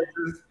Judas.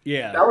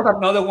 Yeah, that was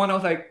another one. I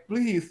was like,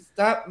 please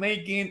stop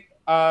making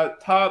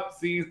top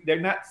scenes. They're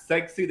not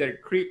sexy. They're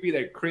creepy.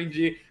 They're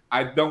cringy.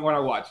 I don't want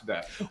to watch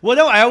that. Well,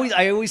 no,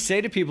 I always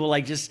say to people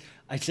like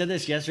I said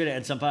this yesterday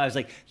at some point. I was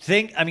like,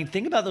 think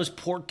about those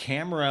poor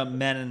camera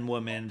men and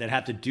women that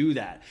have to do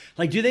that.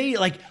 Like, do they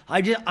like?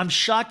 I'm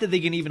shocked that they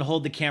can even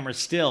hold the camera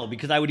still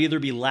because I would either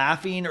be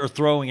laughing or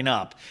throwing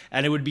up,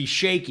 and it would be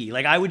shaky.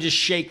 Like I would just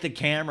shake the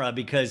camera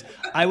because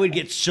I would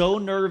get so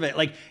nervous.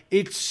 Like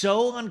it's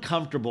so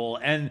uncomfortable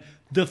and.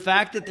 the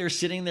fact that they're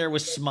sitting there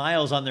with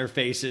smiles on their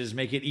faces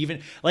make it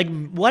even like,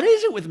 what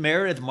is it with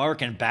Meredith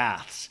Mark and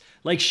baths?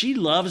 Like, she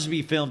loves to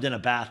be filmed in a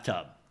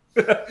bathtub.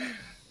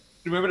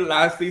 Remember the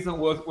last season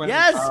was when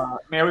Yes.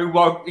 Mary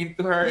walked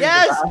into her.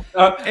 Yes, In the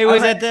bathtub? it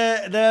was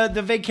at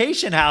the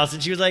vacation house,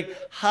 and she was like,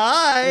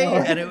 "Hi,"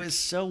 and it was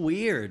so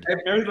weird.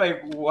 And Mary's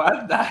like,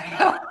 "What the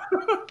hell?"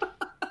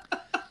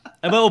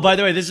 Oh, by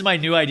the way, this is my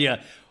new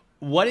idea.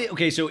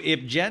 Okay, so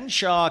if Jen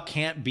Shaw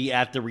can't be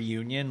at the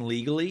reunion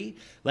legally,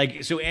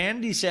 like, so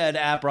Andy said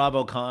at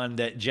BravoCon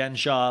that Jen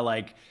Shaw,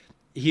 like,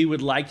 he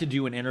would like to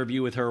do an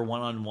interview with her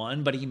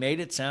one-on-one, but he made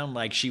it sound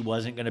like she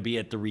wasn't going to be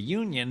at the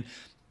reunion.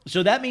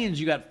 So that means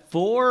you got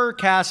 4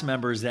 cast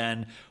members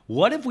then.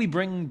 What if we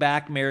bring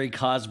back Mary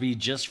Cosby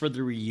just for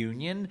the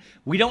reunion?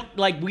 We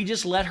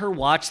just let her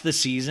watch the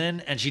season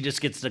and she just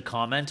gets to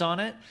comment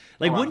on it?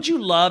 Like, wouldn't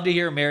you love to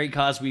hear Mary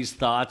Cosby's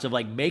thoughts of,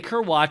 like, make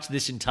her watch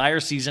this entire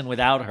season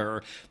without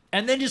her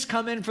and then just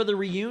come in for the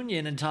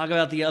reunion and talk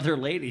about the other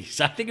ladies?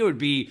 I think it would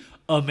be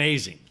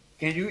amazing.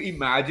 Can you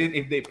imagine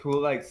if they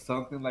put like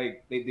something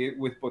like they did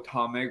with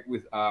Potomac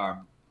with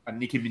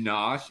Nicki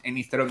Minaj, and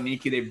instead of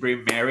Nicki they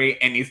bring Mary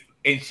and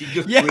she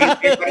just brings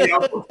everybody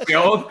else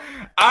fulfilled?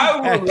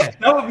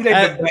 That would be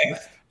like the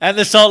best. And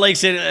the Salt Lake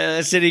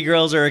City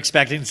girls are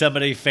expecting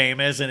somebody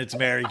famous, and it's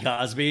Mary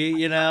Cosby,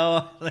 you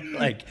know?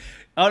 Like,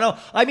 oh no,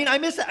 I mean, I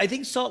miss that. I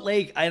think Salt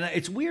Lake, and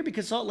it's weird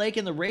because Salt Lake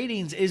in the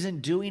ratings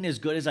isn't doing as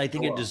good as I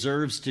think it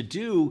deserves to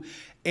do.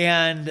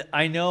 And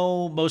I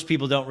know most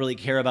people don't really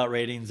care about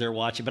ratings they're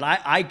watching, but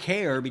I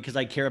care because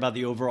I care about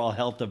the overall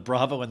health of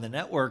Bravo and the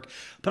network.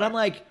 But I'm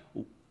like,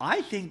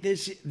 I think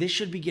this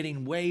should be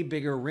getting way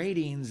bigger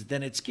ratings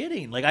than it's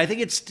getting. Like, I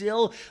think it's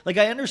still, like,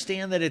 I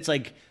understand that it's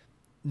like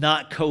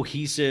not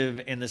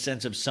cohesive in the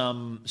sense of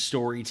some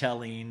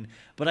storytelling,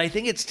 but I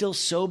think it's still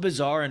so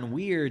bizarre and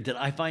weird that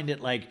I find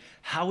it like,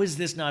 how is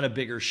this not a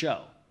bigger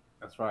show?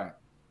 That's right.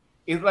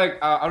 It's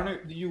like, I don't know,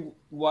 do you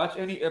watch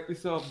any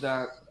episode of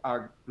that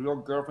Real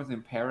Girlfriends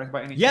in Paris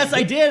by any chance? Yes,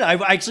 I did. I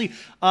actually,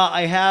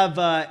 I have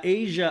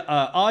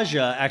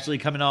Aja actually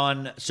coming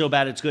on So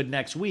Bad It's Good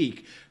next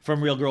week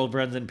from Real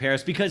Girlfriends in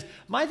Paris, because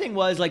my thing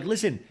was like,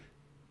 listen,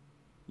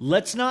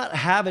 let's not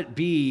have it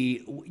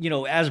be, you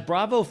know, as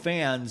Bravo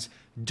fans,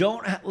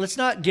 let's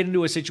not get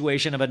into a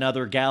situation of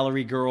another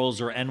Gallery Girls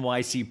or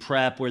NYC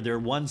Prep where they're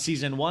one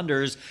season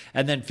wonders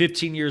and then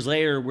 15 years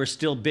later we're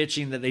still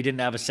bitching that they didn't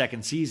have a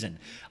second season.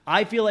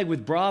 I feel like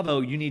with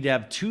Bravo, you need to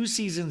have 2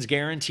 seasons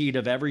guaranteed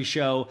of every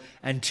show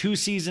and 2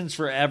 seasons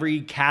for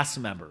every cast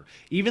member.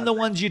 Even the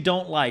ones you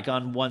don't like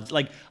on one.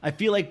 Like, I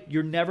feel like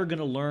you're never going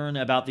to learn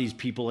about these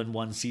people in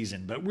one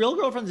season. But Real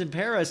Girlfriends in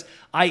Paris,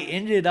 I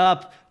ended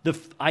up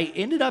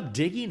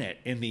digging it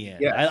in the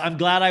end. Yes. I'm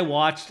glad I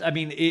watched. I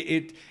mean,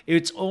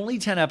 it's only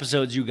 10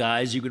 episodes, you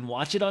guys. You can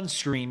watch it on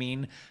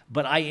streaming,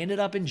 but I ended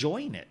up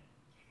enjoying it.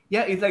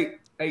 Yeah, it's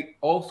like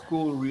old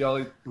school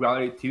reality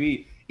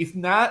TV. It's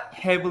not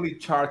heavily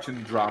charged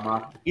in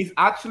drama. It's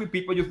actually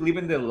people just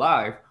living their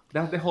life.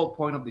 That's the whole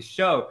point of the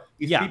show.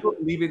 It's people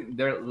living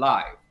their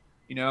life,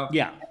 you know?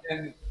 Yeah.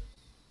 And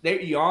they're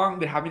young,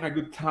 they're having a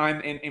good time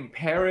in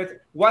Paris.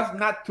 What's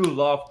not to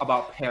love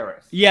about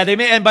Paris? Yeah, they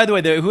may, and by the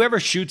way, whoever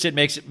shoots it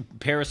makes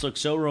Paris look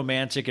so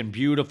romantic and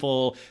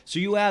beautiful. So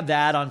you have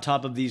that on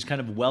top of these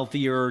kind of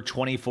wealthier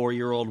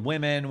 24-year-old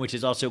women, which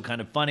is also kind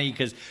of funny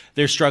because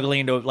they're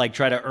struggling to like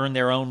try to earn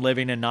their own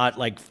living and not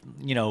like,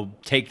 you know,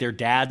 take their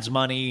dad's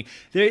money.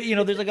 You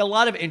know, there's like a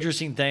lot of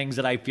interesting things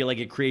that I feel like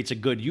it creates a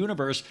good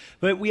universe.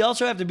 But we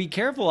also have to be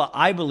careful,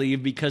 I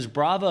believe, because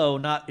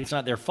Bravo, it's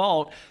not their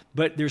fault,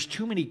 but there's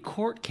too many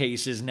court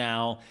cases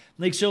now.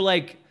 Like, so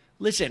like,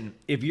 listen,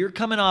 if you're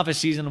coming off a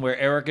season where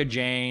Erica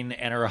Jane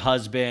and her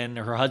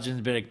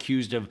husband's been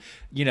accused of,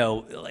 you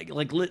know,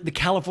 like the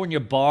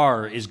California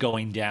bar is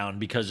going down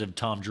because of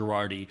Tom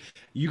Girardi.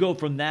 You go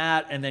from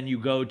that and then you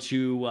go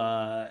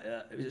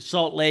to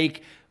Salt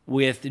Lake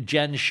with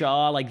Jen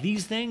Shaw. Like,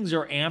 these things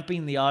are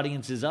amping the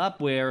audiences up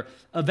where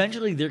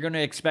eventually they're going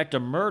to expect a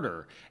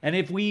murder. And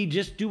if we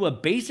just do a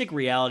basic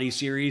reality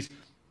series,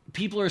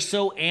 people are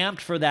so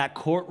amped for that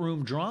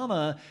courtroom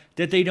drama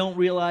that they don't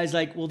realize,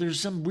 like, well, there's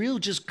some real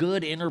just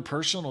good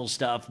interpersonal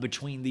stuff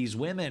between these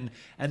women.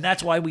 And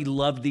that's why we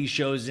loved these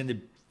shows in the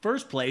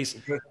first place.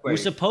 Were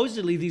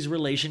supposedly these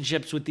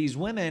relationships with these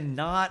women,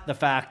 not the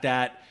fact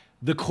that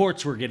the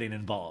courts were getting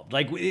involved.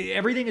 Like,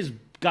 everything has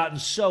gotten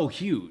so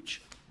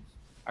huge.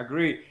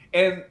 Agree.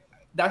 And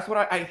that's what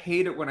I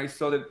hated when I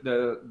saw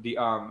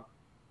the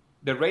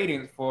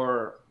ratings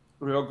for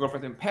Real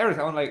Girlfriends in Paris.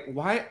 I was like,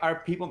 why are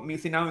people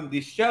missing out on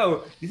this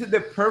show? This is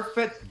the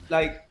perfect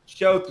like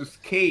show to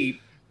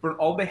escape from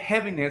all the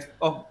heaviness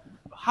of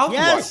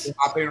housewives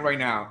happening right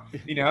now,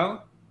 you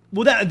know?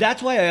 Well,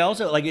 that's why I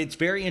also like, it's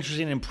very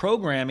interesting in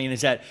programming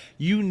is that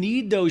you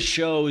need those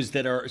shows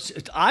that are.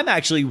 I'm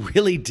actually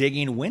really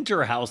digging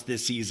WinterHouse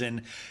this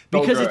season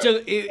because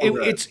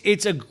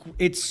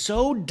it's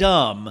so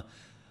dumb,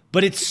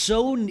 but it's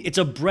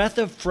a breath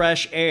of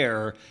fresh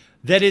air.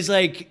 that is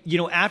like, you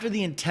know, after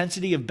the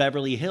intensity of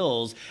Beverly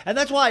Hills. And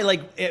that's why,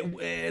 like,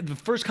 the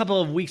first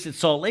couple of weeks that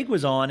Salt Lake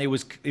was on, it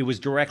was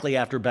directly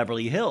after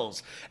Beverly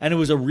Hills. And it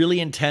was a really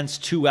intense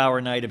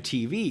 2-hour night of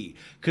TV,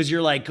 because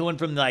you're like going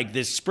from like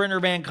this Sprinter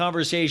van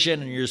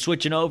conversation and you're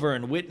switching over,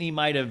 and Whitney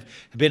might have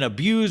been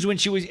abused when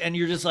she was, and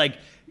you're just like,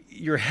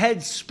 your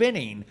head's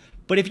spinning.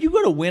 But if you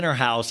go to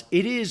WinterHouse,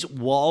 it is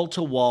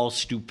wall-to-wall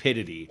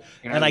stupidity.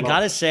 And I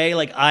gotta say,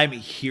 like, I'm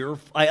here.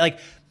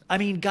 I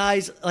mean,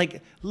 guys,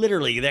 like,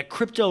 literally, that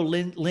crypto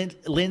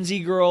Lindsay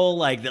girl,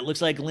 like, that looks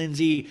like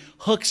Lindsay,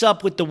 hooks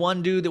up with the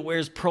one dude that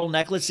wears pearl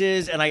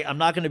necklaces, and I'm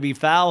not going to be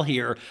foul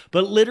here,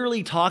 but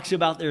literally talks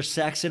about their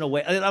sex in a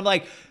way. And I'm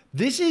like,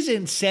 this is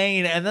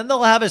insane. And then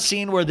they'll have a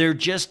scene where they're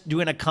just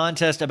doing a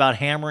contest about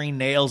hammering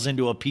nails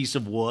into a piece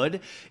of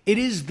wood. It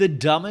is the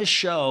dumbest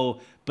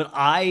show, but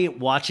I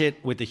watch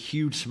it with a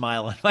huge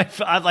smile on my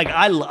face. I'm like,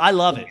 I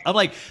love it. I'm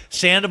like,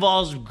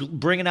 Sandoval's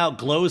bringing out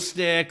glow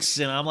sticks,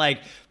 and I'm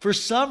like, for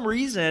some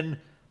reason,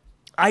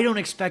 I don't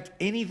expect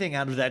anything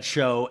out of that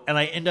show, and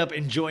I end up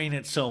enjoying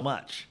it so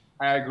much.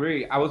 I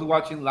agree. I was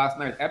watching last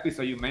night's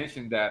episode. You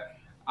mentioned that.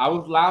 I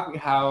was laughing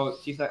how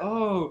she's like,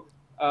 "Oh,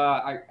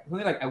 I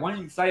want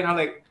you inside," and I'm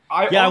like,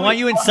 I want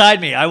you inside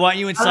me. I want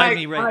you inside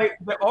me, right?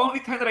 The only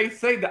time that I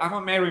say that I'm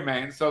a married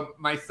man, so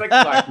my sex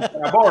life is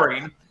kind of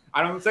boring.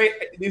 I don't say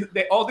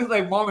all these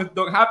like moments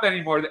don't happen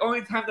anymore. The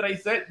only time that I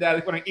said that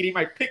is when I'm eating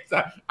my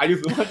pizza. I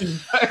used to watch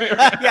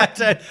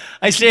it.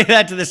 I say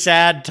that to the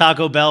sad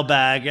Taco Bell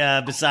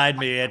bag beside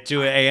me at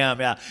 2 a.m.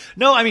 Yeah,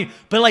 no, I mean,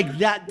 but like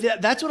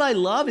that's what I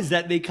love, is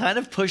that they kind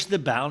of push the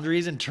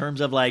boundaries in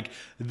terms of like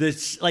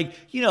this, like,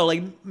 you know,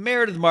 like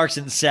Meredith Marks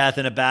and Seth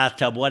in a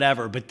bathtub,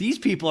 whatever. But these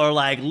people are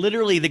like,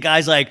 literally, the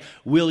guy's like,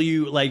 will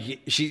you, like,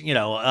 she, you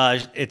know,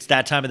 it's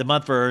that time of the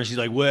month for her, and she's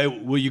like,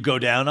 will you go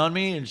down on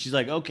me? And she's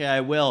like, okay,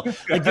 I will.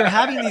 Like, they're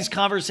having these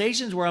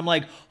conversations where I'm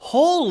like,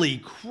 holy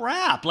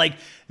crap. Like,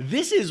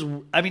 this is,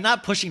 I mean,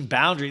 not pushing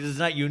boundaries. It's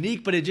not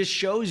unique, but it just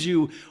shows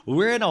you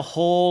we're in a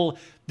whole,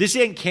 this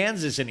ain't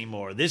Kansas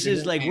anymore. This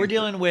is like, we're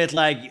dealing with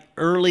like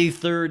early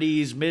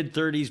 30s, mid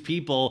 30s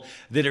people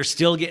that are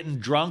still getting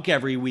drunk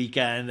every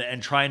weekend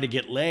and trying to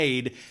get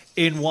laid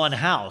in one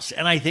house.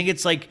 And I think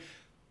it's like,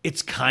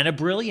 it's kind of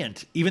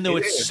brilliant, even though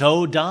it's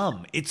so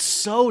dumb. It's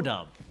so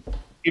dumb.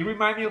 It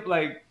reminds me of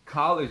like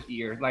college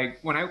years, like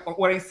when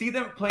I see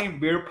them playing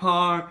beer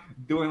pong,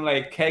 doing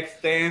like keg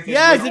stands.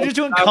 Yeah, they're just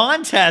doing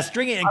contests,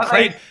 drinking.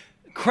 And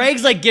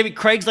Craig's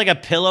like a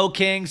pillow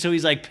king, so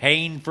he's like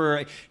paying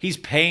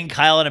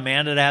Kyle and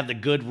Amanda to have the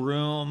good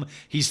room.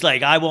 He's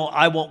like, I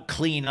won't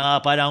clean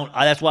up.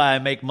 That's why I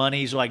make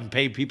money, so I can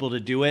pay people to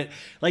do it.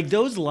 Like,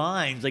 those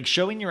lines, like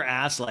showing your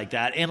ass like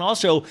that, and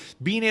also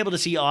being able to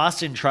see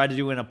Austin try to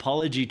do an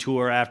apology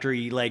tour after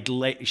he like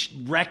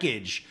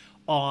wreckage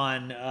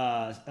on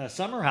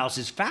Summer House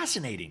is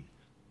fascinating.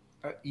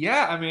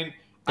 Yeah, I mean,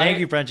 thank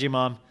you, Frenchie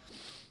Mom.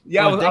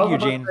 Yeah, thank you,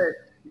 Gene.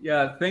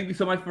 Yeah, thank you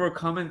so much for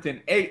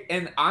commenting. Hey,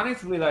 and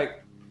honestly,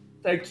 like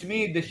to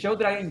me, the show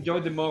that I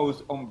enjoyed the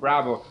most on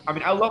Bravo. I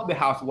mean, I love the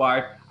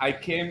Housewife. I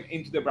came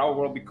into the Bravo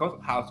world because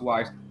of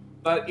Housewives.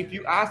 But if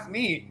you ask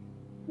me,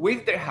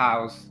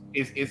 WinterHouse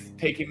is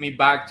taking me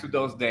back to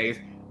those days.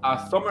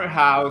 Summer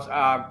House.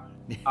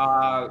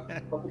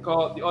 What we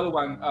call the other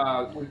one,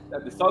 with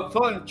the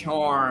Southern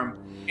Charm,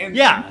 and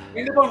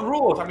Vanderpump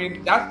Rules. I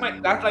mean,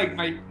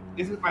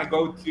 this is my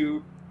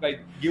go-to like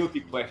guilty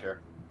pleasure.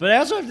 But I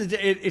also have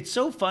to. It's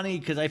so funny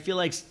because I feel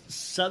like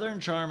Southern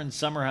Charm and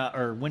Summer House,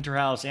 or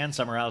WinterHouse and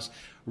Summer House,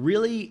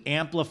 really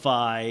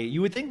amplify.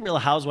 You would think Real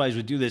Housewives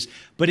would do this,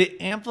 but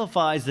it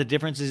amplifies the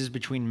differences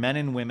between men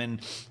and women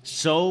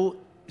so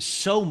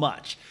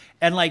much.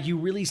 And like, you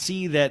really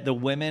see that the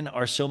women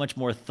are so much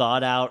more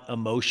thought out,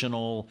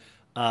 emotional.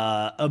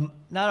 Not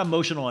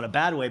emotional in a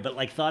bad way, but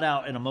like thought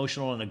out and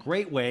emotional in a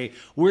great way.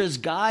 Whereas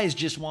guys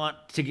just want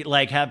to get,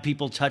 like, have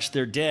people touch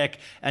their dick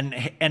and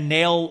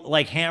nail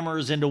like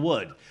hammers into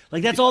wood.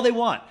 Like, that's all they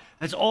want.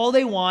 That's all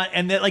they want.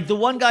 And that, like, the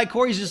one guy,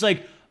 Corey's just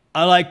like,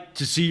 I like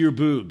to see your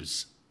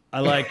boobs. I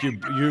like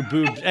your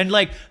boobs. And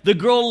like, the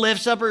girl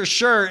lifts up her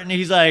shirt and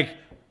he's like,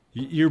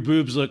 your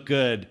boobs look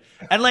good.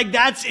 And like,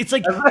 it's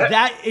like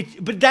that.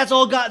 But that's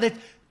all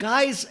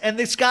guys. And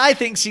this guy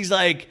thinks he's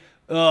like,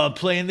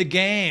 playing the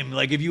game.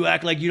 Like, if you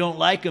act like you don't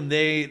like them,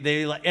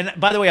 they like. And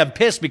by the way, I'm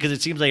pissed because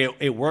it seems like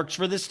it works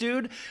for this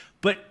dude,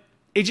 but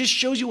it just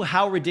shows you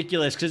how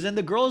ridiculous. Because then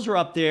the girls are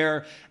up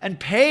there, and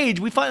Paige,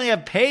 we finally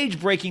have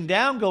Paige breaking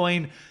down,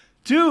 going,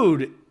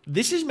 dude,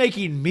 this is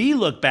making me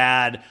look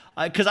bad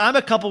because I'm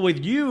a couple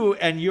with you,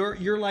 and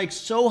you're like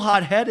so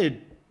hot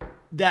headed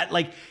that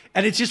like,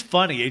 and it's just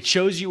funny. It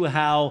shows you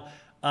how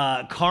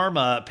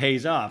karma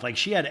pays off. Like,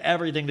 she had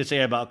everything to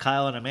say about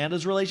Kyle and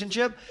Amanda's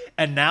relationship,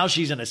 and now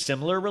she's in a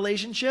similar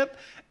relationship.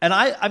 And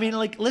I mean,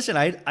 like, listen,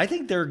 I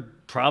think they're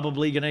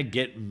probably gonna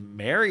get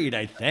married.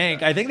 I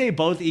think they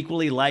both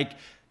equally like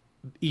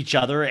each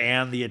other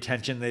and the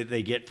attention that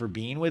they get for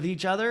being with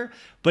each other.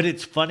 But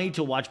it's funny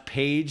to watch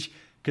Paige,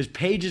 because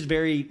Paige is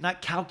very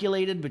not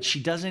calculated, but she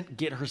doesn't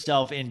get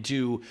herself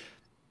into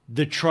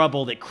the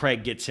trouble that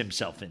Craig gets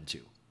himself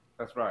into.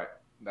 That's right.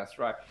 That's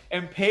right.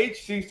 And Paige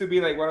seems to be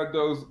like one of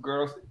those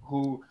girls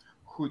who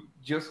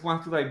just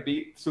wants to like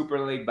be super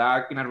laid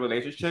back in a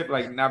relationship,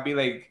 like not be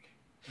like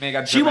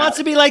mega She wants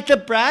to dramatic. be like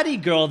the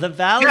bratty girl, the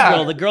valley girl,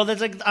 Yeah, the girl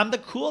that's like, I'm the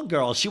cool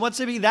girl. She wants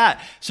to be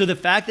that. So the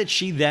fact that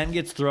she then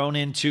gets thrown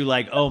into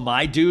like, oh,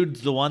 my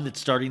dude's the one that's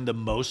starting the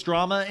most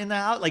drama in the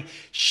house. Like,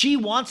 she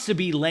wants to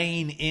be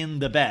laying in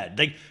the bed.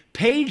 Like,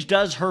 Paige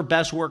does her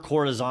best work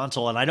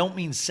horizontal, and I don't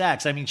mean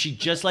sex. I mean, she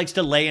just likes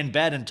to lay in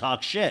bed and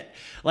talk shit.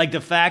 Like, the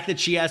fact that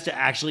she has to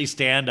actually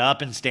stand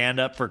up and stand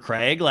up for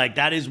Craig, like,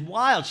 that is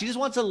wild. She just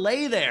wants to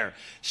lay there.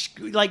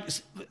 Like,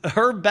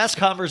 her best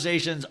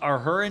conversations are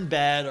her in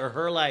bed or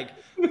her, like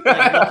looking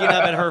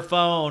up at her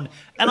phone.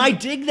 And I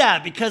dig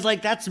that because,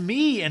 like, that's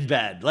me in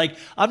bed. Like,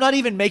 I'm not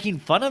even making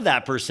fun of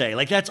that per se.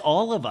 Like, that's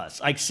all of us.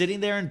 Like,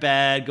 sitting there in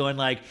bed going,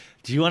 like,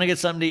 do you want to get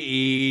something to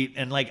eat?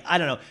 And like, I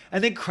don't know.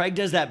 And then Craig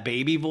does that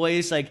baby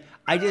voice. Like,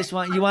 you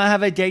want to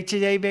have a date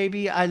today,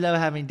 baby? I love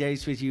having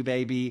dates with you,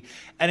 baby.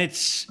 And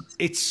it's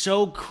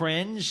so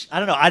cringe. I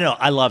don't know.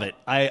 I love it.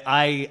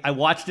 I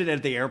watched it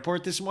at the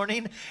airport this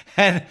morning,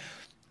 and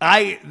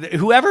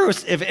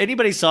if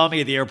anybody saw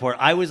me at the airport,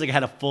 I was like,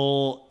 had a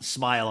full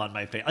smile on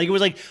my face. Like, it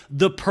was like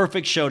the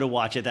perfect show to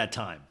watch at that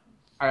time.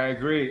 I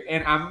agree,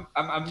 and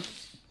I'm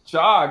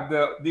shocked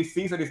that this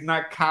season is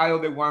not Kyle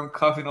the one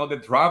causing all the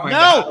drama.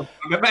 No,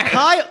 in the house.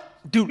 Kyle,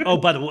 dude.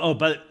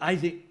 But I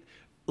think,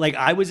 like,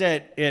 I was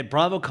at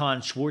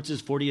BravoCon,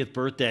 Schwartz's 40th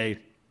birthday.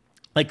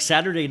 Like,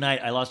 Saturday night,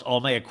 I lost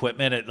all my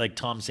equipment at like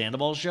Tom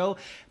Sandoval's show.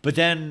 But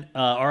then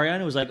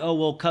Ariana was like, "Oh,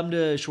 well, come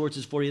to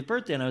Schwartz's 40th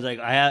birthday," and I was like,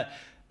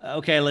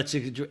 okay, let's.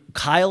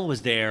 Kyle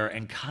was there,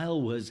 and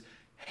Kyle was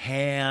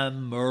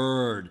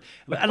hammered.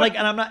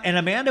 And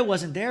Amanda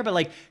wasn't there, but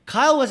like,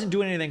 Kyle wasn't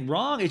doing anything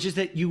wrong. It's just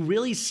that you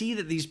really see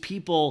that these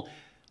people,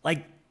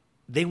 like,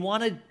 they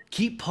want to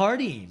keep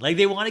partying, like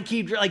they want to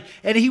keep like.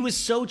 And he was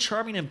so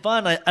charming and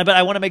fun. But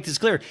I want to make this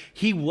clear: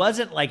 he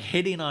wasn't like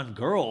hitting on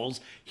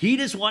girls. He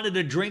just wanted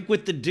to drink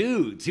with the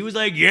dudes. He was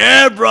like,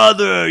 "Yeah,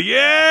 brother,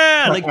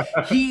 yeah." Like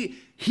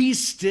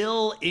he's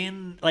still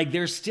in, like,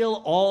 they're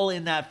still all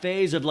in that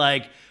phase of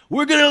like,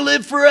 we're going to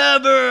live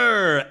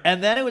forever.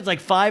 And then it was like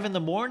 5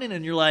 a.m,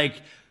 and you're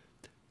like,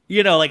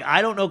 you know, like,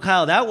 I don't know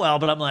Kyle that well,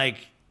 but I'm like,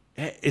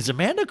 hey, is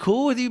Amanda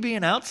cool with you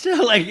being out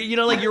still? Like, you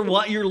know, like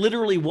you're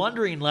literally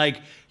wondering,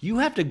 like, you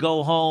have to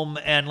go home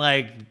and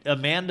like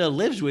Amanda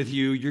lives with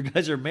you. You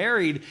guys are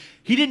married.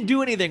 He didn't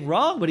do anything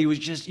wrong, but he was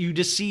just, you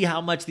just see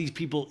how much these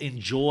people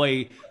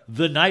enjoy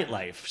the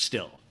nightlife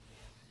still.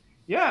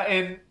 Yeah,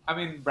 and I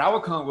mean,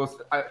 BravoCon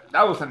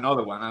that was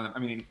another one. I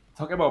mean,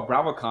 talking about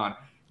BravoCon,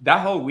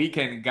 that whole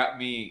weekend got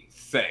me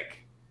sick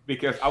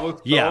because I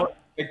was so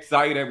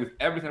excited with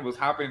everything that was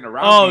happening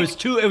around me.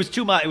 It was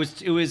too much.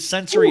 It was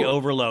sensory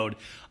overload.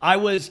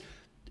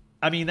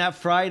 That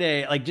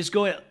Friday, like, just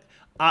going,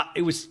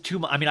 it was too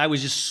much. I mean, I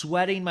was just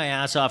sweating my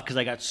ass off because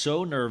I got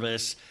so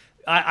nervous.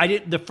 I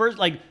didn't, the first,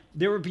 like,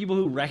 there were people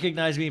who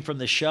recognized me from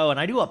the show, and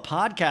I do a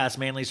podcast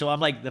mainly. So I'm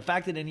like, the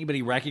fact that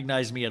anybody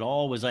recognized me at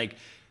all was like,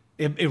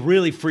 it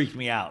really freaked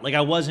me out. Like,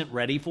 I wasn't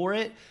ready for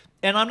it.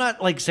 And I'm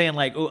not like saying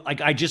like, oh, like,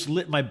 I just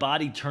my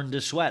body turned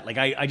to sweat. Like,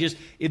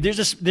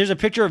 there's a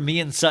picture of me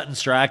and Sutton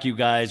Strack, you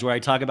guys, where I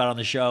talk about on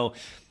the show,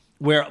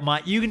 where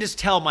you can just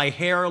tell my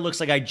hair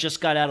looks like I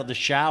just got out of the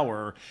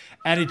shower.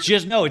 And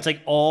it's like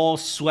all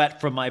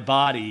sweat from my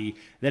body.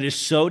 That is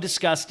so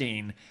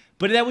disgusting.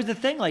 But that was the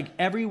thing. Like,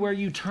 everywhere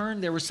you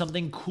turned, there was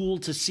something cool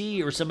to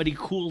see or somebody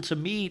cool to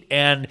meet.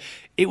 And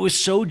it was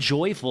so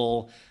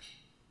joyful.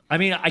 I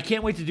mean, I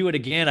can't wait to do it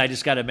again. I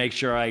just got to make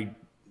sure I,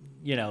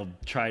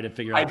 try to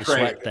figure out the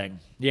sweat thing.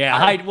 Yeah.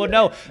 I don't want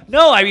to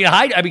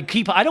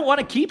keep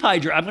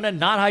hydrated. I'm going to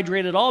not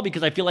hydrate at all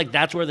because I feel like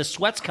that's where the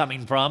sweat's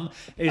coming from,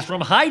 is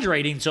from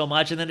hydrating so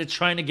much. And then it's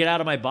trying to get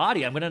out of my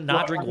body. I'm going to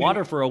not drink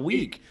water for a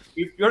week.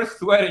 If you're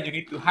sweating, you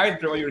need to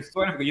hydrate while you're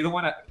sweating because you don't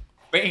want to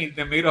faint in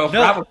the middle of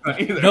BravoCon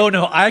either.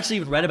 No. I actually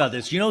even read about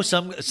this. You know,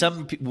 some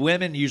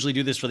women usually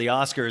do this for the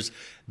Oscars.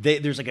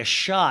 There's like a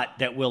shot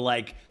that will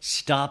like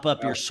stop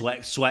up your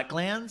sweat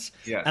glands.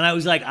 Yeah. And I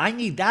was like, I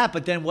need that.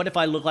 But then what if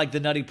I look like the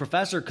Nutty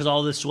Professor because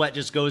all the sweat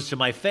just goes to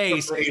my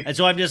face? And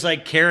so I'm just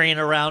like carrying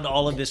around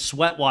all of this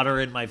sweat water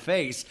in my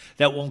face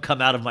that won't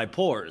come out of my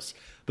pores.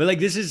 But like,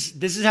 this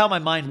is how my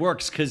mind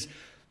works because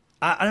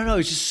I don't know.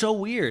 It's just so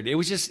weird. It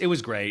was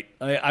great.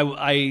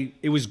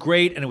 It was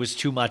great, and it was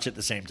too much at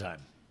the same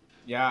time.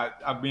 Yeah,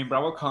 I mean,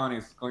 BravoCon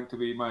is going to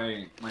be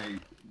my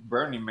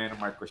Burning Man or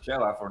my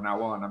Coachella from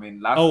now on. I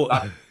mean, last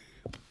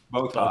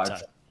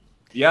Botox.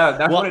 Yeah,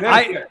 that's what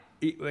it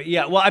is.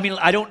 Yeah, well, I mean,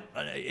 I don't.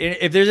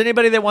 If there's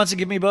anybody that wants to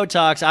give me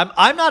Botox,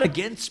 I'm not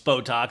against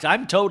Botox.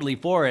 I'm totally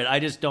for it. I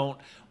just don't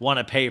want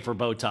to pay for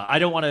Botox. I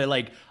don't want to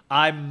like.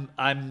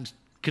 I'm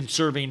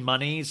conserving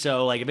money,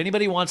 so like, if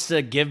anybody wants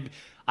to give.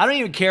 I don't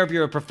even care if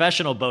you're a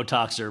professional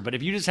Botoxer, but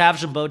if you just have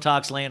some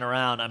Botox laying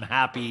around, I'm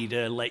happy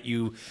to let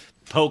you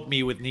poke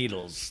me with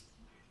needles.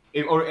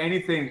 Or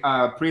anything,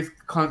 please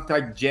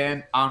contact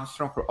Jen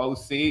Armstrong for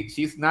OC.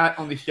 She's not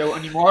on the show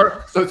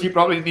anymore, so she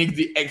probably needs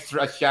the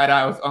extra shout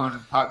outs on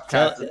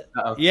podcasts.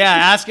 Yeah,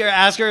 ask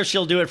her if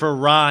she'll do it for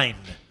Rhine.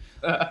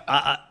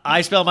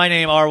 I spell my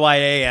name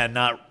Ryan,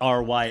 not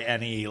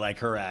Ryne, like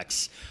her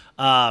ex.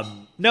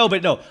 No,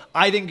 but no,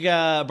 I think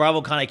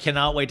BravoCon, I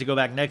cannot wait to go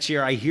back next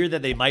year. I hear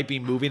that they might be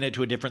moving it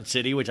to a different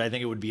city, which I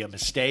think it would be a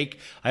mistake.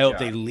 I hope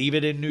they leave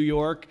it in New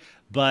York.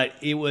 But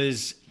it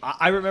was,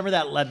 I remember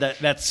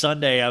that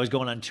Sunday, I was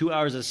going on 2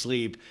 hours of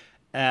sleep,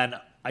 and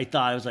I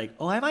thought, I was like,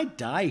 oh, I might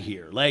die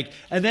here. Like,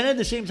 and then at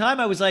the same time,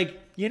 I was like,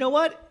 you know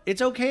what?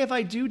 It's okay if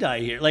I do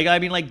die here. Like, I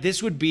mean, like,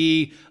 this would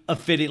be a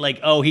fitting,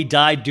 like, oh, he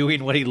died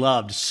doing what he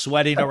loved,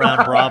 sweating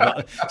around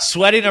Bravo,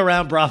 sweating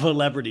around Bravo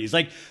celebrities.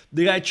 Like,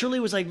 the guy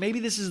truly was like, maybe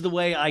this is the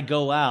way I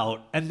go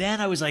out. And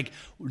then I was like,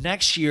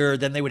 next year,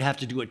 then they would have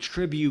to do a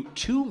tribute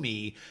to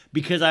me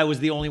because I was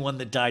the only one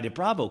that died at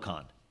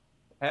BravoCon.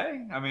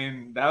 Hey, I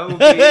mean, that would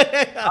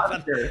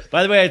be.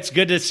 By the way, it's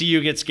good to see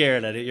you get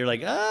scared at it. You're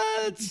like,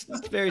 it's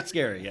very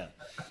scary. Yeah.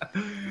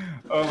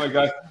 Oh my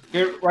gosh.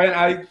 Here, Ryan,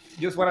 I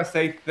just want to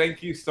say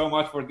thank you so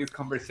much for this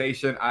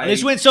conversation.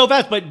 This went so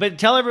fast, but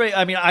tell everybody,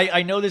 I mean,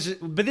 I know this,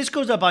 but this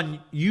goes up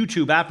on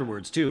YouTube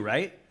afterwards too,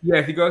 right?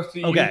 Yes, it goes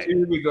to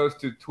YouTube, it goes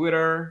to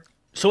Twitter.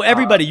 So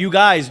everybody, you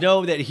guys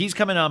know that he's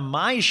coming on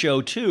my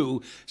show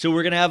too. So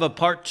we're going to have a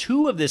part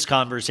 2 of this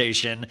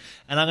conversation,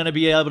 and I'm going to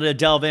be able to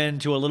delve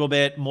into a little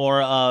bit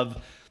more of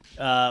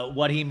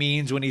what he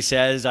means when he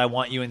says, I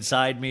want you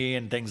inside me,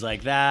 and things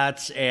like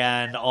that,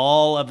 and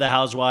all of the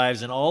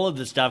housewives and all of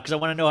the stuff, because I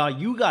want to know how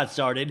you got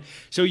started.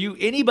 So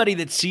anybody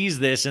that sees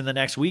this in the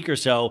next week or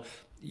so,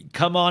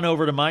 come on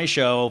over to my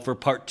show for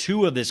part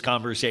 2 of this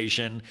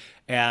conversation,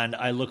 and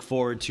I look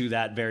forward to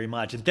that very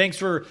much. And thanks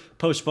for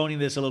postponing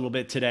this a little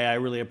bit today. I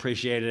really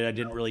appreciate it. I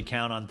didn't really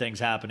count on things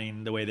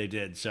happening the way they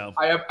did. So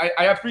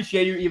I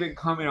appreciate you even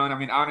coming on. I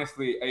mean,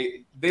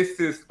 honestly, this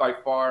is by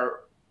far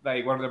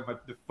like one of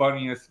the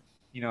funniest,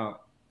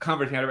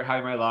 conversations I've ever had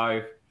in my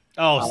life.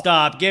 Oh,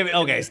 stop.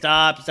 Okay,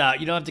 stop.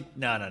 You don't have to.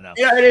 No.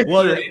 Yeah, it is.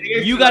 Well,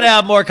 you got to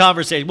have more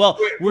conversation. Well,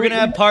 we're going to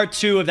have part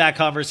 2 of that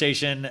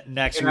conversation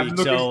next week. I'm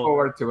looking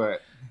forward to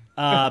it.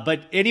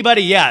 But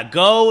anybody,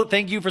 go.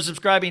 Thank you for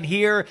subscribing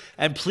here.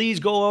 And please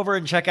go over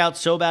and check out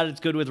So Bad It's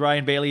Good with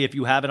Ryan Bailey if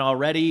you haven't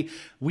already.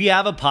 We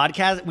have a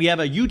podcast. We have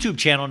a YouTube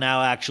channel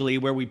now, actually,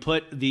 where we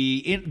put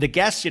the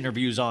guest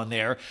interviews on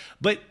there.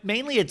 But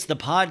mainly it's the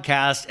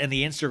podcast and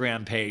the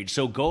Instagram page.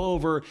 So go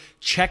over,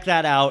 check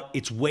that out.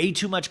 It's way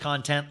too much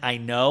content, I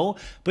know.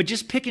 But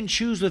just pick and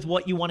choose with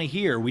what you want to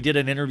hear. We did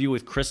an interview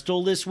with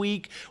Crystal this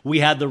week. We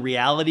had the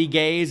reality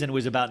gaze, and it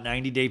was about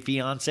 90 Day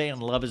Fiance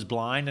and Love is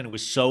Blind, and it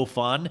was so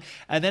fun.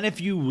 And then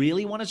if you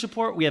really want to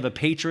support, we have a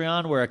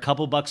Patreon where a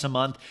couple bucks a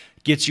month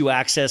gets you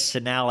access to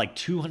now like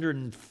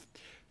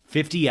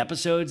 250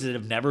 episodes that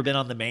have never been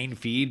on the main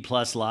feed,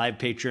 plus live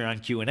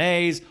Patreon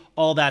Q&As,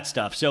 all that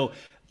stuff. So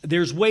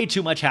there's way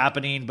too much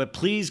happening, but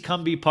please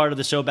come be part of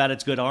the So Bad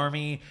It's Good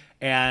Army,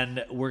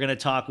 and we're going to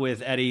talk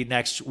with Eddie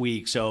next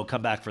week, so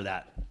come back for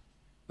that.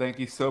 Thank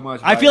you so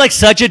much. I feel like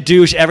such a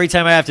douche every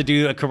time I have to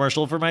do a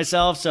commercial for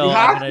myself, so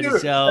I hate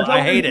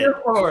it.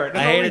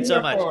 I hate it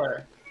so much.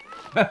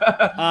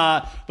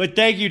 But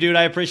thank you, dude.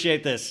 I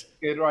appreciate this.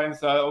 Good, Ryan.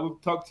 So I'll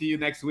talk to you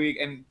next week,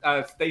 and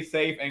stay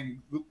safe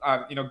and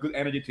good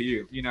energy to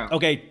you.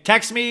 Okay,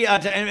 text me,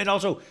 and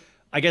also,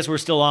 I guess we're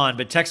still on,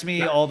 but text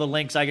me all the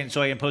links so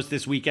I can post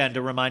this weekend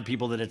to remind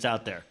people that it's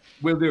out there.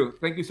 Will do.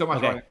 Thank you so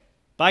much, Ryan.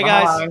 Bye,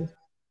 guys.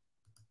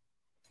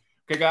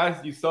 Okay, guys,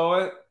 you saw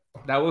it.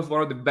 That was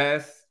one of the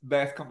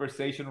best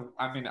conversation.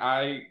 I mean,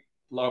 I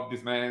love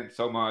this man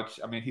so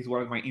much. I mean, he's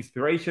one of my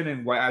inspiration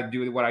and why I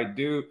do what I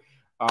do.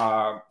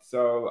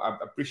 So I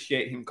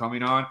appreciate him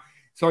coming on.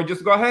 So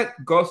just go ahead,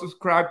 go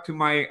subscribe to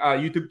my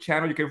YouTube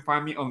channel. You can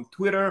find me on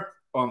Twitter,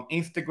 on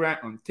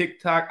Instagram, on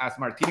TikTok as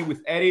Martini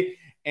with Eddie.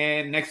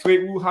 And next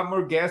week we'll have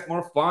more guests,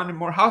 more fun, and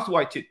more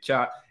housewife chit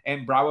chat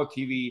and Bravo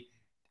TV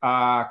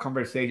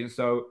conversation.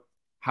 So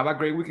have a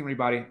great weekend,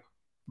 everybody.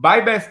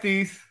 Bye,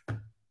 besties.